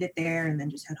 Kind of eat it there and then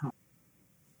just head home.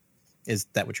 Is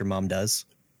that what your mom does?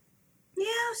 Yeah,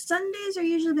 Sundays are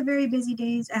usually the very busy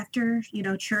days after,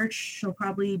 church. She'll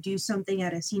probably do something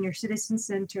at a senior citizen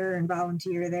center and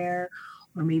volunteer there.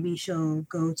 Or maybe she'll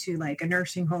go to like a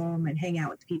nursing home and hang out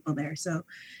with the people there. So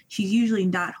she's usually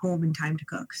not home in time to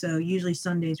cook. So usually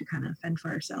Sundays we kind of fend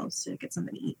for ourselves to get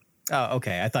something to eat. Oh,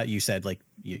 okay. I thought you said like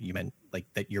you meant like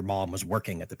that your mom was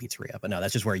working at the pizzeria, but no,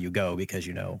 that's just where you go because,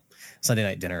 Sunday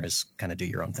night dinner is kind of do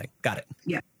your own thing. Got it.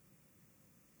 Yeah.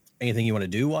 Anything you want to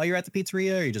do while you're at the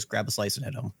pizzeria, or you just grab a slice and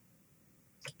head home?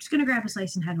 Just going to grab a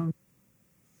slice and head home.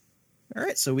 All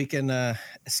right. So we can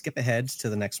skip ahead to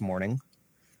the next morning.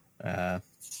 So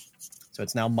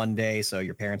it's now Monday. So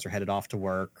your parents are headed off to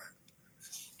work.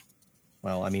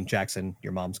 Well, I mean, Jackson,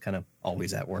 your mom's kind of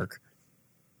always at work.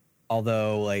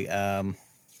 Although, like,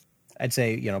 I'd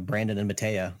say, Brandon and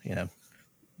Matea,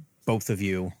 both of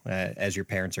you, as your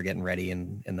parents are getting ready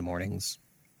in the mornings,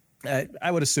 I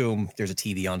would assume there's a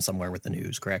TV on somewhere with the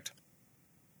news, correct?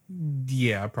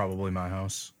 Yeah, probably my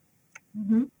house.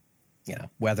 Mm-hmm.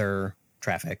 Weather,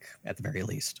 traffic, at the very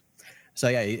least. So,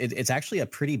 yeah, it's actually a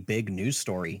pretty big news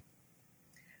story.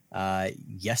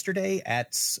 Yesterday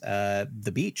at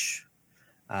the beach,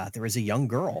 there was a young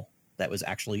girl that was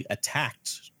actually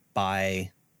attacked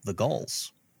by the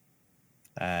gulls.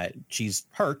 She's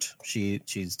hurt.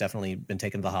 She's definitely been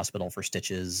taken to the hospital for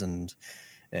stitches, and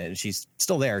she's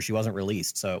still there. She wasn't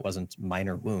released, so it wasn't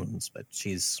minor wounds, but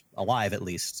she's alive at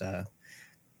least.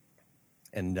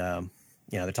 And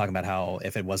they're talking about how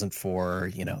if it wasn't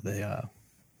for the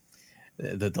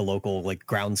local like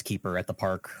groundskeeper at the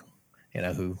park,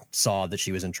 who saw that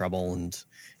she was in trouble and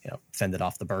fended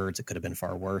off the birds, it could have been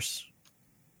far worse.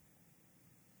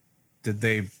 Did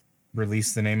they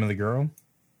release the name of the girl?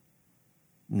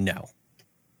 No.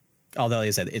 Although, like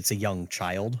I said, it's a young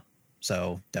child,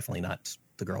 so definitely not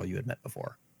the girl you had met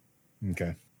before.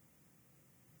 Okay.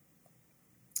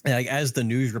 And, like, as the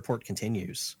news report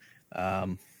continues,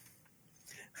 the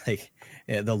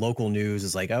local news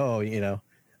is like,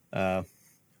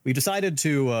 we decided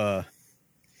to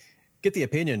get the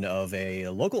opinion of a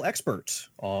local expert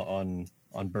on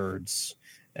birds.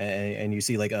 And you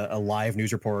see like a live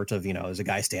news report of, there's a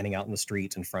guy standing out in the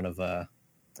street in front of a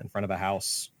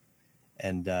house.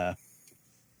 And it's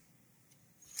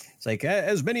like,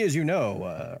 as many as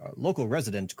local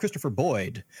resident Christopher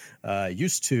Boyd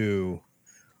used to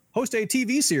host a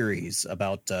TV series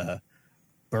about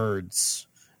birds.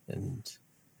 And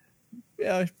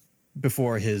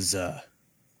before his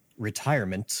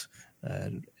retirement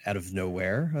out of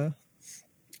nowhere,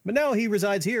 but now he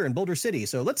resides here in Boulder City.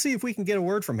 So let's see if we can get a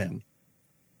word from him.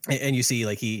 And you see,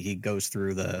 like, he goes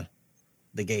through the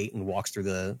gate and walks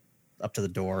through up to the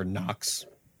door, knocks.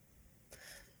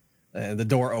 The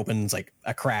door opens like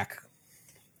a crack.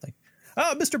 Like,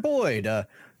 Mr. Boyd,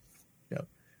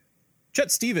 Chet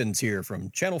Stevens here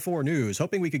from Channel 4 News,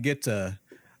 hoping we could get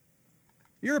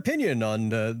your opinion on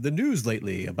the news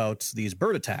lately about these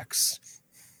bird attacks.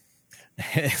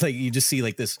 Like, you just see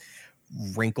like this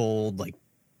wrinkled, like,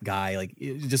 guy. Like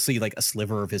you just see like a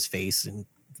sliver of his face and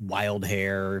wild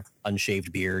hair,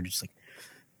 unshaved beard. Just like,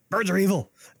 birds are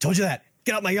evil. Told you that.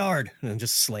 Get out my yard. And then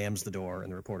just slams the door in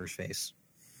the reporter's face.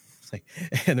 It's like,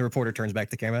 and the reporter turns back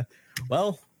the camera.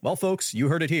 Well, folks, you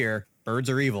heard it here. Birds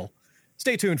are evil.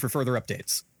 Stay tuned for further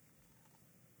updates.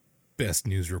 Best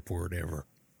news report ever.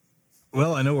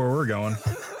 Well, I know where we're going.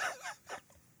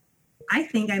 I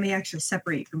think I may actually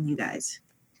separate from you guys.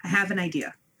 I have an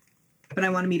idea, but I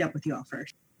want to meet up with you all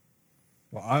first.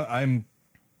 Well, I'm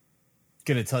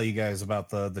gonna tell you guys about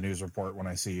the news report when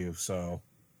I see you. So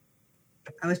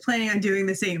I was planning on doing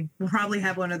the same. We'll probably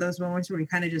have one of those moments where we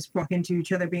kind of just walk into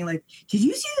each other being like, did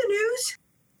you see the news?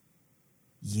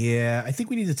 yeah, I think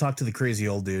we need to talk to the crazy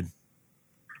old dude.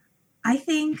 I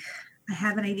think I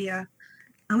have an idea.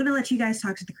 I'm going to let you guys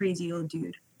talk to the crazy old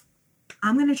dude.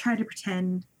 I'm going to try to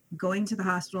pretend going to the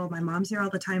hospital. My mom's there all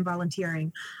the time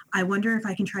volunteering. I wonder if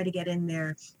I can try to get in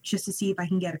there just to see if I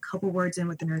can get a couple words in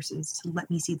with the nurses to let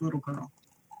me see the little girl.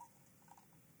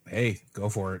 Hey, go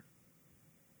for it.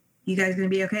 You guys going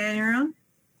to be okay on your own?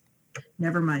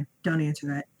 Never mind. Don't answer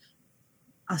that.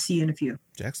 I'll see you in a few.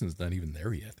 Jackson's not even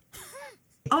there yet.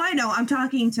 Oh, I know. I'm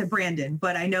talking to Brandon,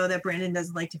 but I know that Brandon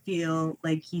doesn't like to feel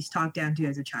like he's talked down to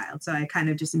as a child. So I kind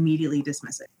of just immediately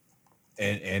dismiss it.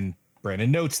 And Brandon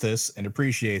notes this and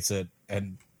appreciates it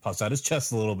and puffs out his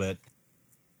chest a little bit.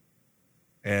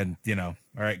 And, all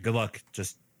right, good luck.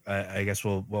 Just, I guess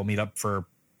we'll meet up for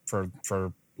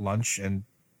lunch and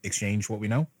exchange what we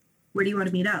know. Where do you want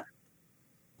to meet up?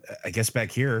 I guess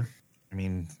back here. I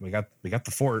mean, we got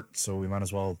the fort, so we might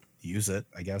as well use it,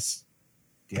 I guess.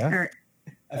 Yeah. Or,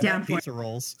 I've Down got for it. pizza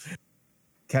rolls.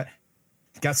 Got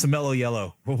some mellow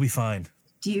yellow. We'll be fine.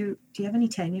 do you have any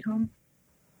Tang at home?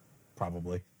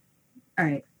 Probably. All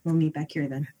right, we'll meet back here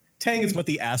then. Tang is what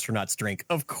the astronauts drink.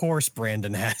 Of course,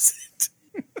 Brandon has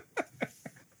it.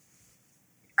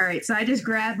 All right, so I just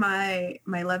grab my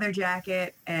leather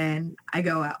jacket and I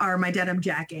go out, or my denim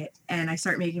jacket, and I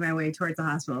start making my way towards the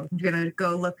hospital. I'm gonna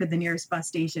go look at the nearest bus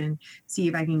station, see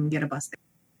if I can get a bus there.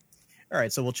 All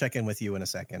right, so we'll check in with you in a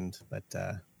second. But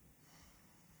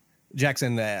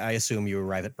Jackson, I assume you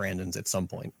arrive at Brandon's at some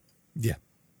point. Yeah.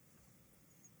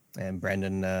 And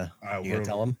Brandon, you gonna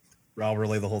tell him? I'll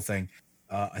relay the whole thing.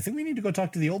 I think we need to go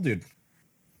talk to the old dude.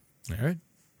 All right.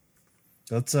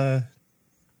 Let's, I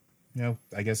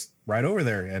guess right over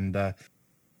there. And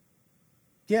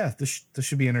yeah, this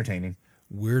should be entertaining.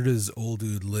 Where does old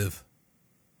dude live?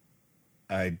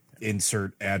 I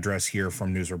insert address here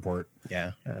from news report.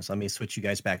 Yeah. So let me switch you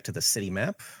guys back to the city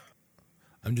map.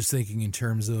 I'm just thinking in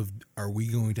terms of, are we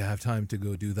going to have time to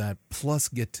go do that plus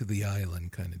get to the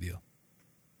island kind of deal?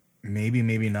 Maybe,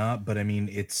 maybe not. But I mean,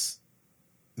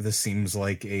 this seems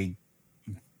like a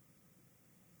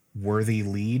worthy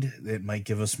lead that might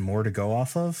give us more to go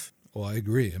off of. Oh, I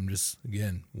agree. I'm just,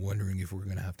 again, wondering if we're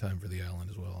going to have time for the island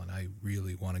as well. And I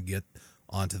really want to get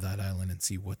onto that island and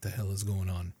see what the hell is going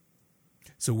on.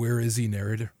 So where is he,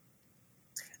 narrator?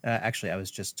 Actually, I was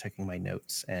just checking my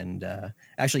notes. And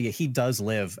actually, he does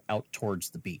live out towards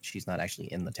the beach. He's not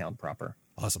actually in the town proper.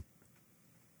 Awesome.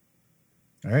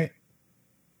 All right.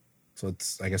 So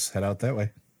let's, I guess, head out that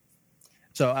way.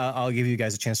 So I'll give you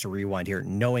guys a chance to rewind here.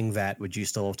 Knowing that, would you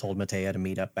still have told Matea to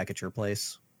meet up back at your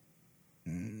place?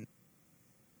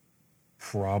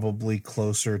 Probably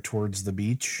closer towards the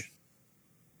beach.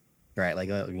 Right, like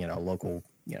a local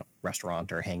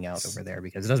restaurant or hangout over there,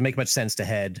 because it doesn't make much sense to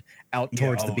head out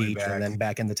towards all the the way beach back. and then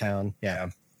back into town. Yeah.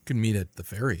 Can meet at the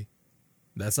ferry.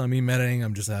 That's not me metaing.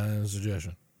 I'm just having a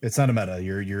suggestion. It's not a meta.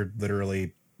 You're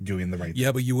literally doing the right thing.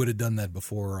 Yeah, but you would have done that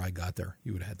before I got there.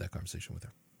 You would have had that conversation with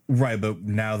her. Right, but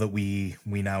now that we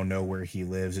now know where he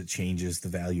lives, it changes the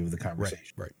value of the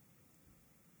conversation. Right.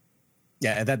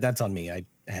 Yeah, that's on me. I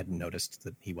hadn't noticed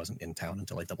that he wasn't in town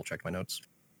until I double checked my notes.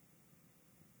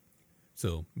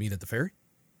 So meet at the ferry?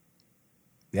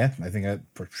 Yeah, I think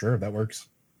for sure that works.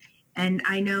 And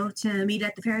I know to meet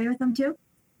at the ferry with them too?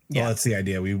 Yeah. Well, that's the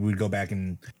idea. We would go back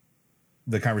and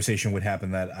the conversation would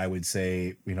happen that I would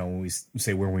say, when we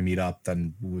say where we meet up,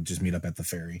 then we would just meet up at the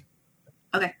ferry.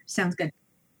 Okay, sounds good.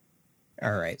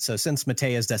 All right. So since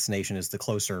Matea's destination is the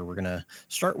closer, we're going to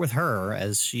start with her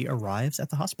as she arrives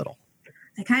at the hospital.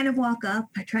 I kind of walk up.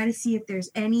 I try to see if there's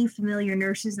any familiar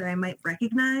nurses that I might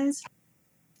recognize.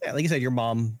 Yeah, like you said, your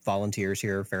mom volunteers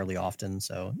here fairly often.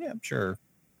 So yeah, I'm sure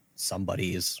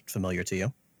somebody is familiar to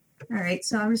you. All right,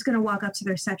 so I'm just going to walk up to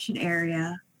the reception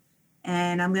area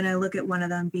and I'm going to look at one of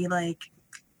them and be like,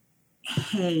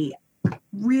 hey,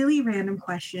 really random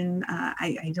question.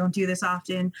 I don't do this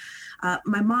often.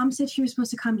 My mom said she was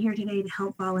supposed to come here today to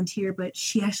help volunteer, but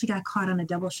she actually got caught on a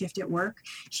double shift at work.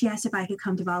 She asked if I could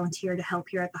come to volunteer to help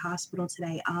here at the hospital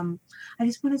today. I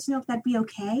just wanted to know if that'd be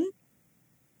okay.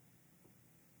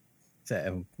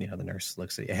 So, the nurse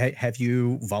looks at you. Have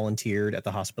you volunteered at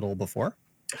the hospital before?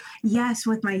 Yes,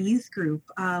 with my youth group.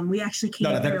 We actually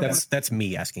came No, here. that's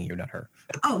me asking you, not her.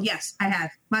 Oh, yes, I have.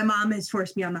 My mom has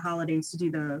forced me on the holidays to do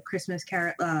the Christmas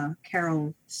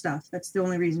carol stuff. That's the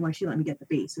only reason why she let me get the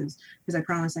bass, is because I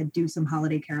promised I'd do some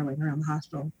holiday caroling around the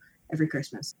hospital every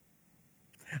Christmas.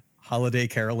 Holiday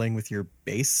caroling with your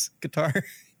bass guitar?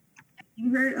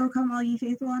 You heard "O Come All Ye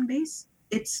Faithful" on bass?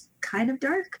 It's kind of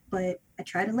dark, but I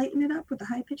try to lighten it up with a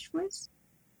high-pitched voice.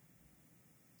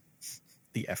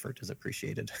 The effort is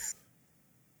appreciated.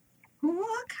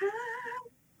 Oh,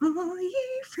 come all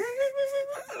ye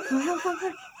faithful.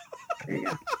 There you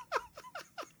go.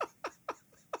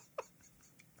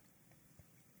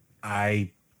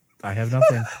 I have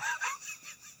nothing.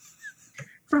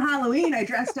 For Halloween, I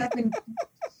dressed up in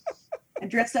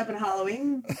a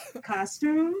Halloween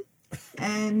costume,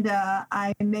 and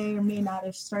I may or may not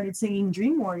have started singing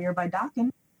 "Dream Warrior" by Dokken.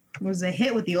 It was a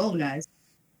hit with the old guys.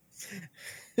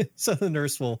 So the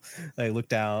nurse will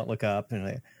look up,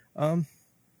 and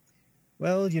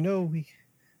well, we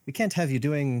can't have you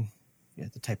doing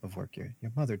the type of work your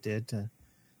mother did.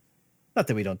 Not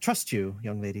that we don't trust you,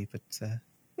 young lady, but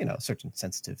certain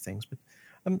sensitive things. But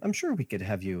I'm sure we could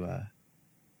have you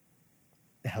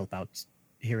help out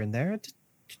here and there.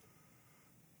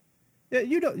 Yeah,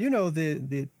 you know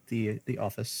the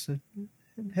office.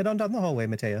 Head on down the hallway,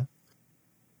 Matea.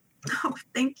 Oh,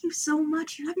 thank you so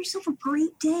much. You have yourself a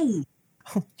great day.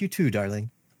 Oh, you too, darling.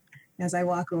 As I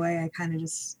walk away, I kind of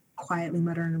just quietly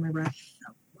mutter under my breath,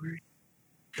 "Oh, Lord."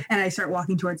 And I start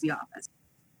walking towards the office.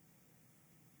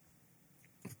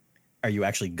 Are you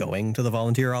actually going to the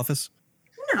volunteer office?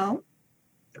 No.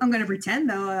 I'm going to pretend,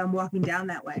 though, I'm walking down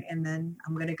that way. And then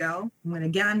I'm going to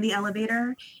get on the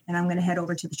elevator, and I'm going to head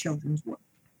over to the children's ward.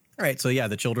 All right. So, yeah,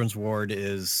 the children's ward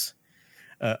is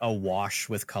awash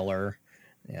with color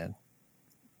and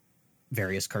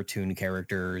various cartoon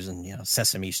characters, and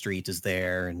Sesame Street is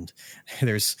there, and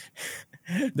there's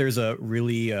a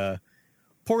really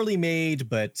poorly made,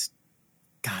 but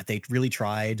God, they really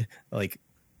tried,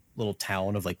 little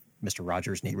town of Mr.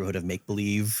 Rogers' Neighborhood of Make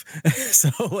Believe. So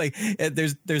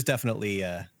there's definitely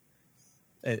a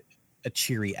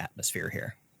cheery atmosphere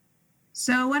here.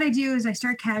 So what I do is I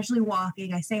start casually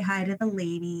walking. I say hi to the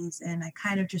ladies, and I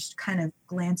kind of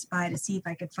glance by to see if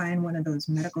I could find one of those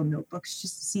medical notebooks,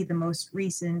 just to see the most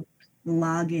recent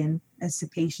login as to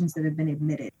patients that have been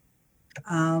admitted.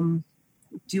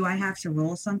 Do I have to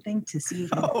roll something to see?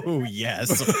 Oh,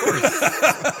 yes, of course.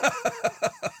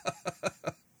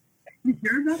 You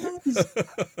sure about that? Just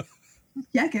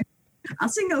checking. I'll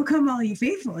sing "O Come All Ye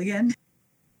Faithful" again.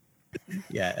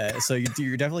 Yeah, so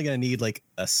you're definitely going to need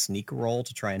a sneak roll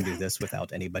to try and do this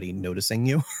without anybody noticing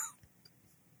you.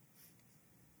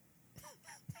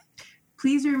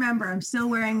 Please remember, I'm still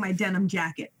wearing my denim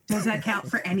jacket. Does that count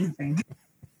for anything?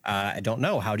 I don't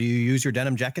know. How do you use your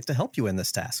denim jacket to help you in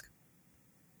this task?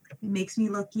 It makes me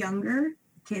look younger.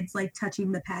 Kids like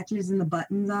touching the patches and the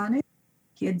buttons on it.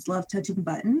 Kids love touching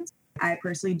buttons. I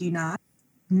personally do not.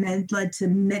 Led to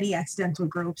many accidental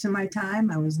gropes in my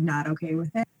time. I was not okay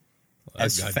with it. Well,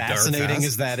 As fascinating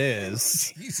as that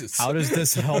is, Jesus. how does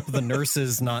this help the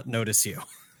nurses not notice you?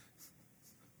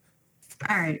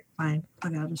 All right, fine.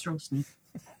 Okay, I'll just roll sneak.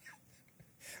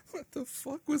 What the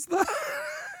fuck was that?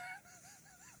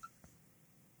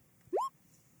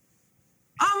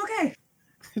 Oh, okay.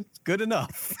 It's good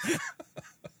enough.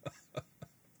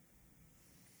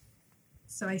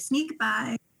 So I sneak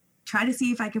by, try to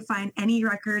see if I can find any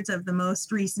records of the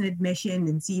most recent admission,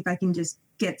 and see if I can just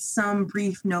get some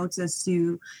brief notes as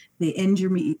to the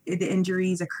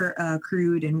injuries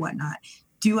accrued and whatnot.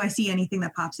 Do I see anything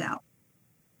that pops out?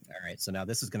 All right, so now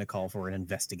this is going to call for an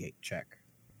investigate check.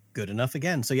 Good enough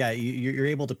again. So yeah, you're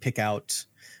able to pick out.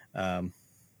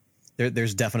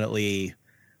 There's definitely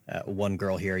one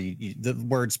girl here. The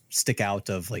words stick out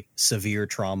of severe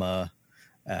trauma,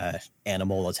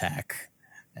 animal attack,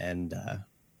 and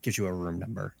gives you a room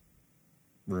number,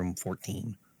 room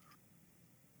 14.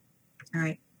 All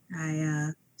right, I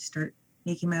start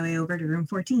making my way over to room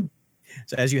 14.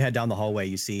 So as you head down the hallway,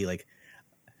 you see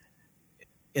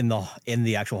in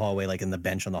the actual hallway, in the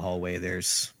bench on the hallway,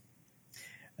 there's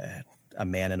a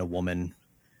man and a woman.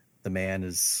 The man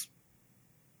is,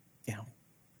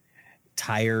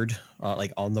 tired,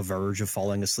 on the verge of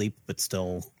falling asleep, but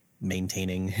still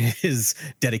maintaining his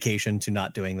dedication to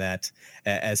not doing that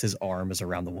as his arm is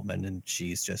around the woman and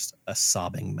she's just a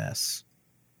sobbing mess.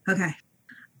 Okay.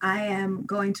 I am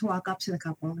going to walk up to the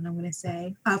couple and I'm going to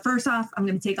say, first off, I'm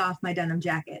going to take off my denim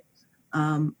jacket.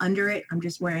 Under it, I'm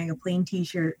just wearing a plain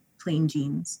t-shirt, plain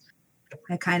jeans.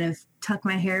 I kind of tuck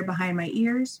my hair behind my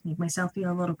ears, make myself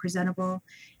feel a little presentable,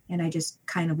 and I just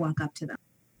kind of walk up to them.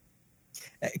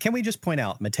 Can we just point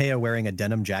out Matea wearing a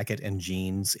denim jacket and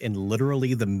jeans in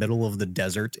literally the middle of the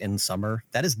desert in summer?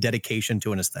 That is dedication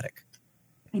to an aesthetic.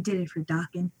 I did it for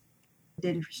Dockin. I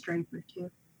did it for Striper too.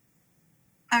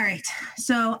 All right.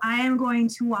 So I am going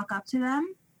to walk up to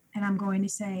them and I'm going to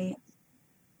say,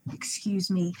 excuse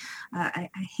me, I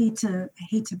hate to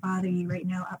bother you right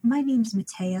now. My name's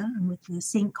Matea. I'm with the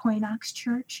St. Coinox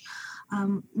Church.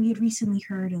 We had recently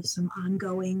heard of some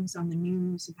ongoings on the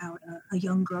news about a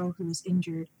young girl who was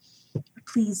injured.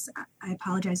 Please, I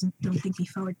apologize and don't think me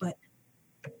forward, but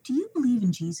do you believe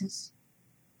in Jesus?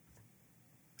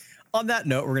 On that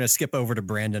note, we're going to skip over to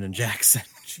Brandon and Jackson.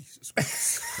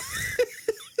 Jesus.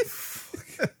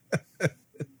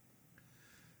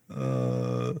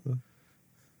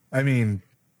 I mean,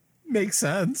 makes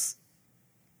sense.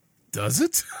 Does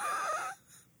it?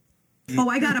 Oh,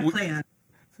 I got a plan.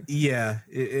 Yeah,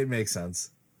 it makes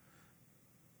sense.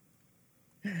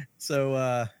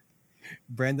 So,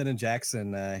 Brandon and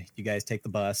Jackson, you guys take the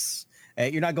bus.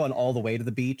 You're not going all the way to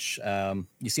the beach.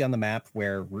 You see on the map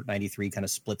where Route 93 kind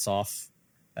of splits off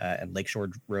and Lakeshore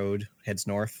Road heads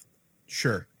north.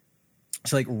 Sure.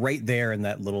 So, like right there in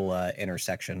that little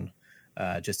intersection,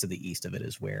 just to the east of it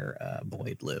is where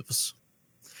Boyd lives.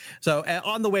 So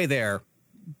on the way there,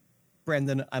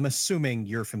 Brandon, I'm assuming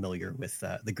you're familiar with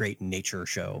the great nature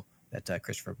show that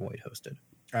Christopher Boyd hosted.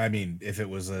 I mean, if it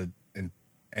was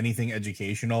anything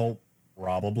educational,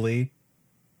 probably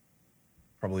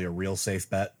a real safe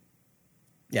bet.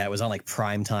 Yeah, it was on like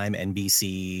primetime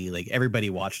NBC. Like everybody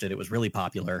watched it. It was really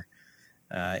popular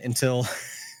until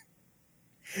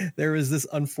there was this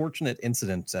unfortunate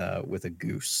incident with a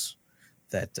goose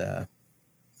that,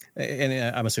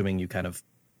 and I'm assuming you kind of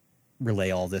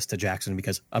relay all this to Jackson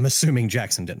because I'm assuming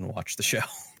Jackson didn't watch the show.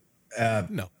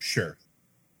 No, sure.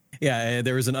 Yeah,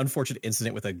 there was an unfortunate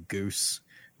incident with a goose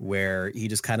where he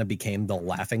just kind of became the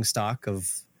laughing stock of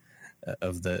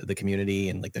the community,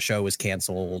 and like the show was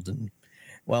canceled, and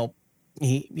well,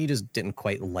 he just didn't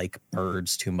quite like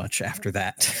birds too much after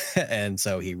that, and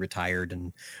so he retired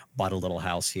and bought a little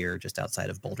house here just outside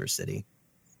of Boulder City.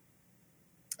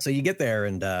 So you get there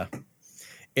and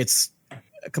it's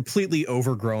a completely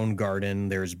overgrown garden.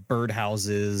 There's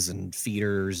birdhouses and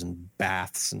feeders and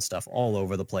baths and stuff all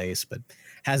over the place, but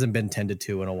hasn't been tended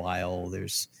to in a while.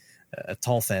 There's a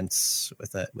tall fence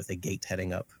with a gate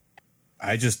heading up.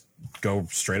 I just go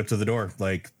straight up to the door.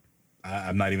 Like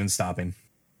I'm not even stopping,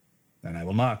 and I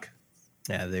will knock.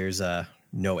 Yeah, there's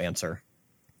no answer.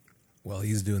 While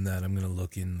he's doing that, I'm going to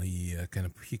look in the kind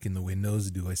of peek in the windows.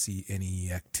 Do I see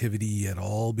any activity at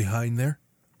all behind there?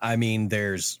 I mean,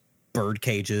 there's bird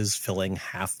cages filling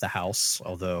half the house,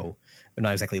 although they're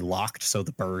not exactly locked, so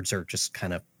the birds are just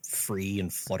kind of free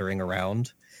and fluttering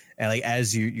around. And like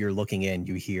as you're looking in,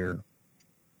 you hear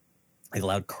a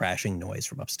loud crashing noise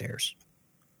from upstairs.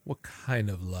 What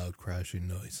kind of loud crashing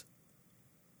noise?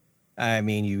 I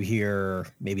mean, you hear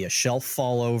maybe a shelf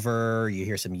fall over. You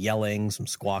hear some yelling, some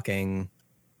squawking.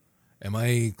 Am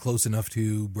I close enough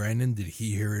to Brandon? Did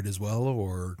he hear it as well,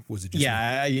 or was it just...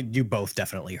 Yeah, you both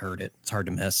definitely heard it. It's hard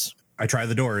to miss. I try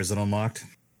the door. Is it unlocked?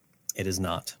 It is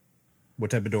not.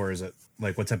 What type of door is it?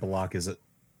 Like, what type of lock is it?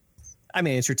 I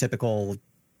mean, it's your typical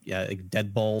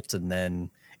deadbolt, and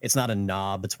then it's not a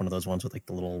knob. It's one of those ones with like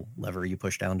the little lever you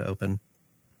push down to open.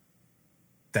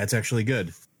 That's actually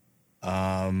good.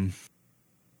 Saw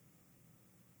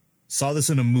this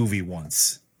in a movie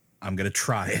once. I'm going to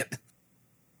try it.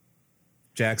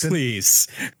 Jackson, Please.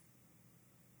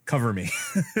 cover me.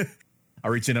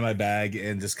 I'll reach into my bag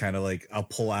and just kind of like, I'll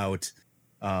pull out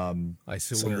I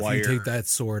some swear, if wire. you take that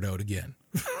sword out again.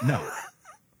 No.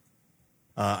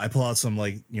 I pull out some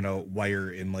wire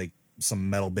and like some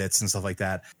metal bits and stuff like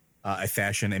that. I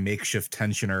fashion a makeshift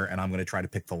tensioner and I'm going to try to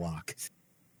pick the lock.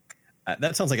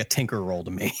 That sounds like a tinker roll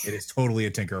to me. It is totally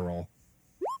a tinker roll.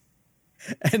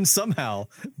 And somehow,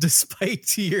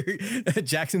 despite your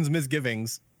Jackson's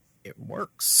misgivings, it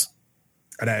works.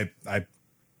 And I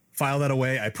file that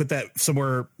away. I put that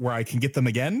somewhere where I can get them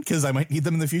again because I might need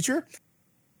them in the future.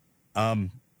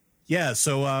 Yeah,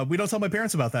 so we don't tell my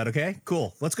parents about that, okay?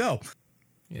 Cool, let's go.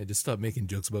 Yeah, just stop making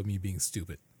jokes about me being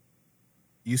stupid.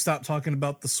 You stop talking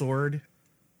about the sword,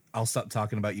 I'll stop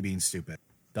talking about you being stupid.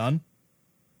 Done?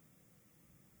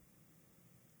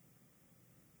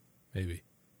 Maybe.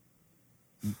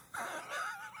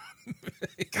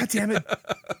 God damn it.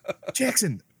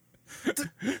 Jackson.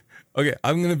 Okay,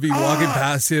 I'm going to be walking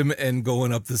past him and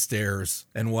going up the stairs.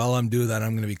 And while I'm doing that,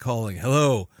 I'm going to be calling,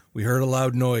 hello, we heard a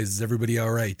loud noise. Is everybody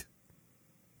all right?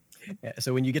 Yeah,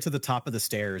 so when you get to the top of the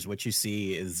stairs, what you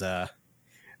see is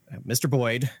Mr.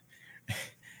 Boyd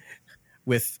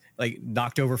with like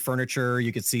knocked over furniture.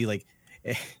 You could see like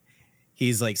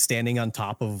he's like standing on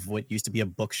top of what used to be a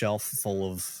bookshelf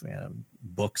full of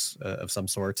books of some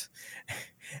sort.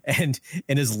 And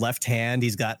in his left hand,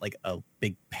 he's got like a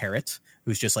big parrot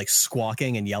who's just like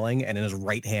squawking and yelling. And in his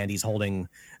right hand, he's holding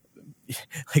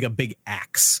like a big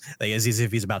axe, like as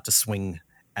if he's about to swing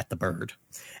at the bird.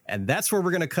 And that's where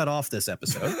we're going to cut off this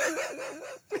episode.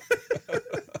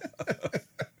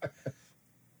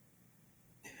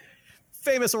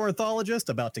 Famous ornithologist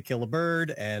about to kill a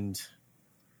bird. And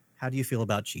how do you feel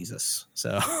about Jesus?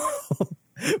 So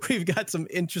we've got some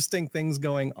interesting things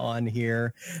going on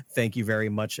here. Thank you very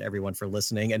much, everyone, for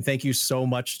listening. And thank you so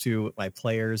much to my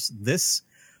players. This,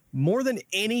 more than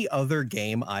any other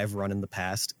game I've run in the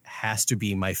past, has to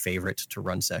be my favorite to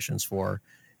run sessions for,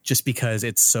 just because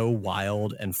it's so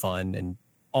wild and fun. And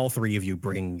all three of you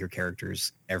bring your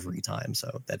characters every time.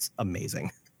 So that's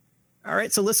amazing. All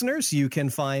right, so listeners, you can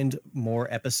find more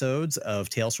episodes of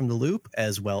Tales from the Loop,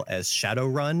 as well as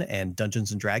Shadowrun and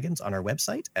Dungeons & Dragons on our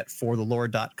website at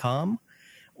forthelore.com,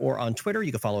 or on Twitter.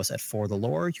 You can follow us at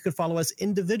forthelore. You can follow us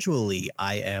individually.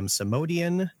 I am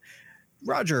Samodian.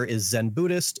 Roger is Zen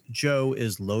Buddhist. Joe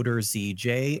is Loader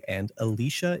ZJ. And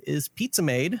Alicia is Pizza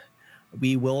Maid.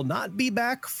 We will not be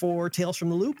back for Tales from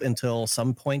the Loop until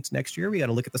some point next year. We got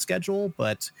to look at the schedule,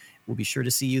 but we'll be sure to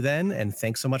see you then. And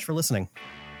thanks so much for listening.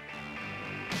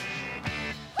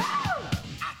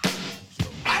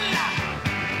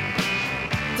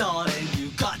 Darling, you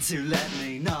got to let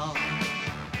me know.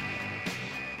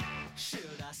 Should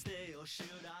I stay or should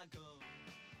I go?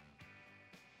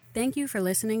 Thank you for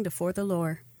listening to For the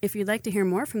Lore. If you'd like to hear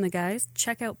more from the guys,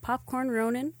 check out Popcorn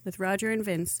Ronin with Roger and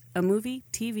Vince, a movie,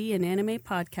 TV, and anime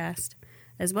podcast,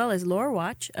 as well as Lore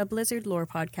Watch, a Blizzard lore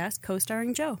podcast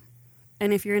co-starring Joe.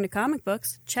 And if you're into comic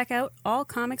books, check out All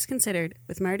Comics Considered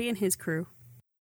with Marty and his crew.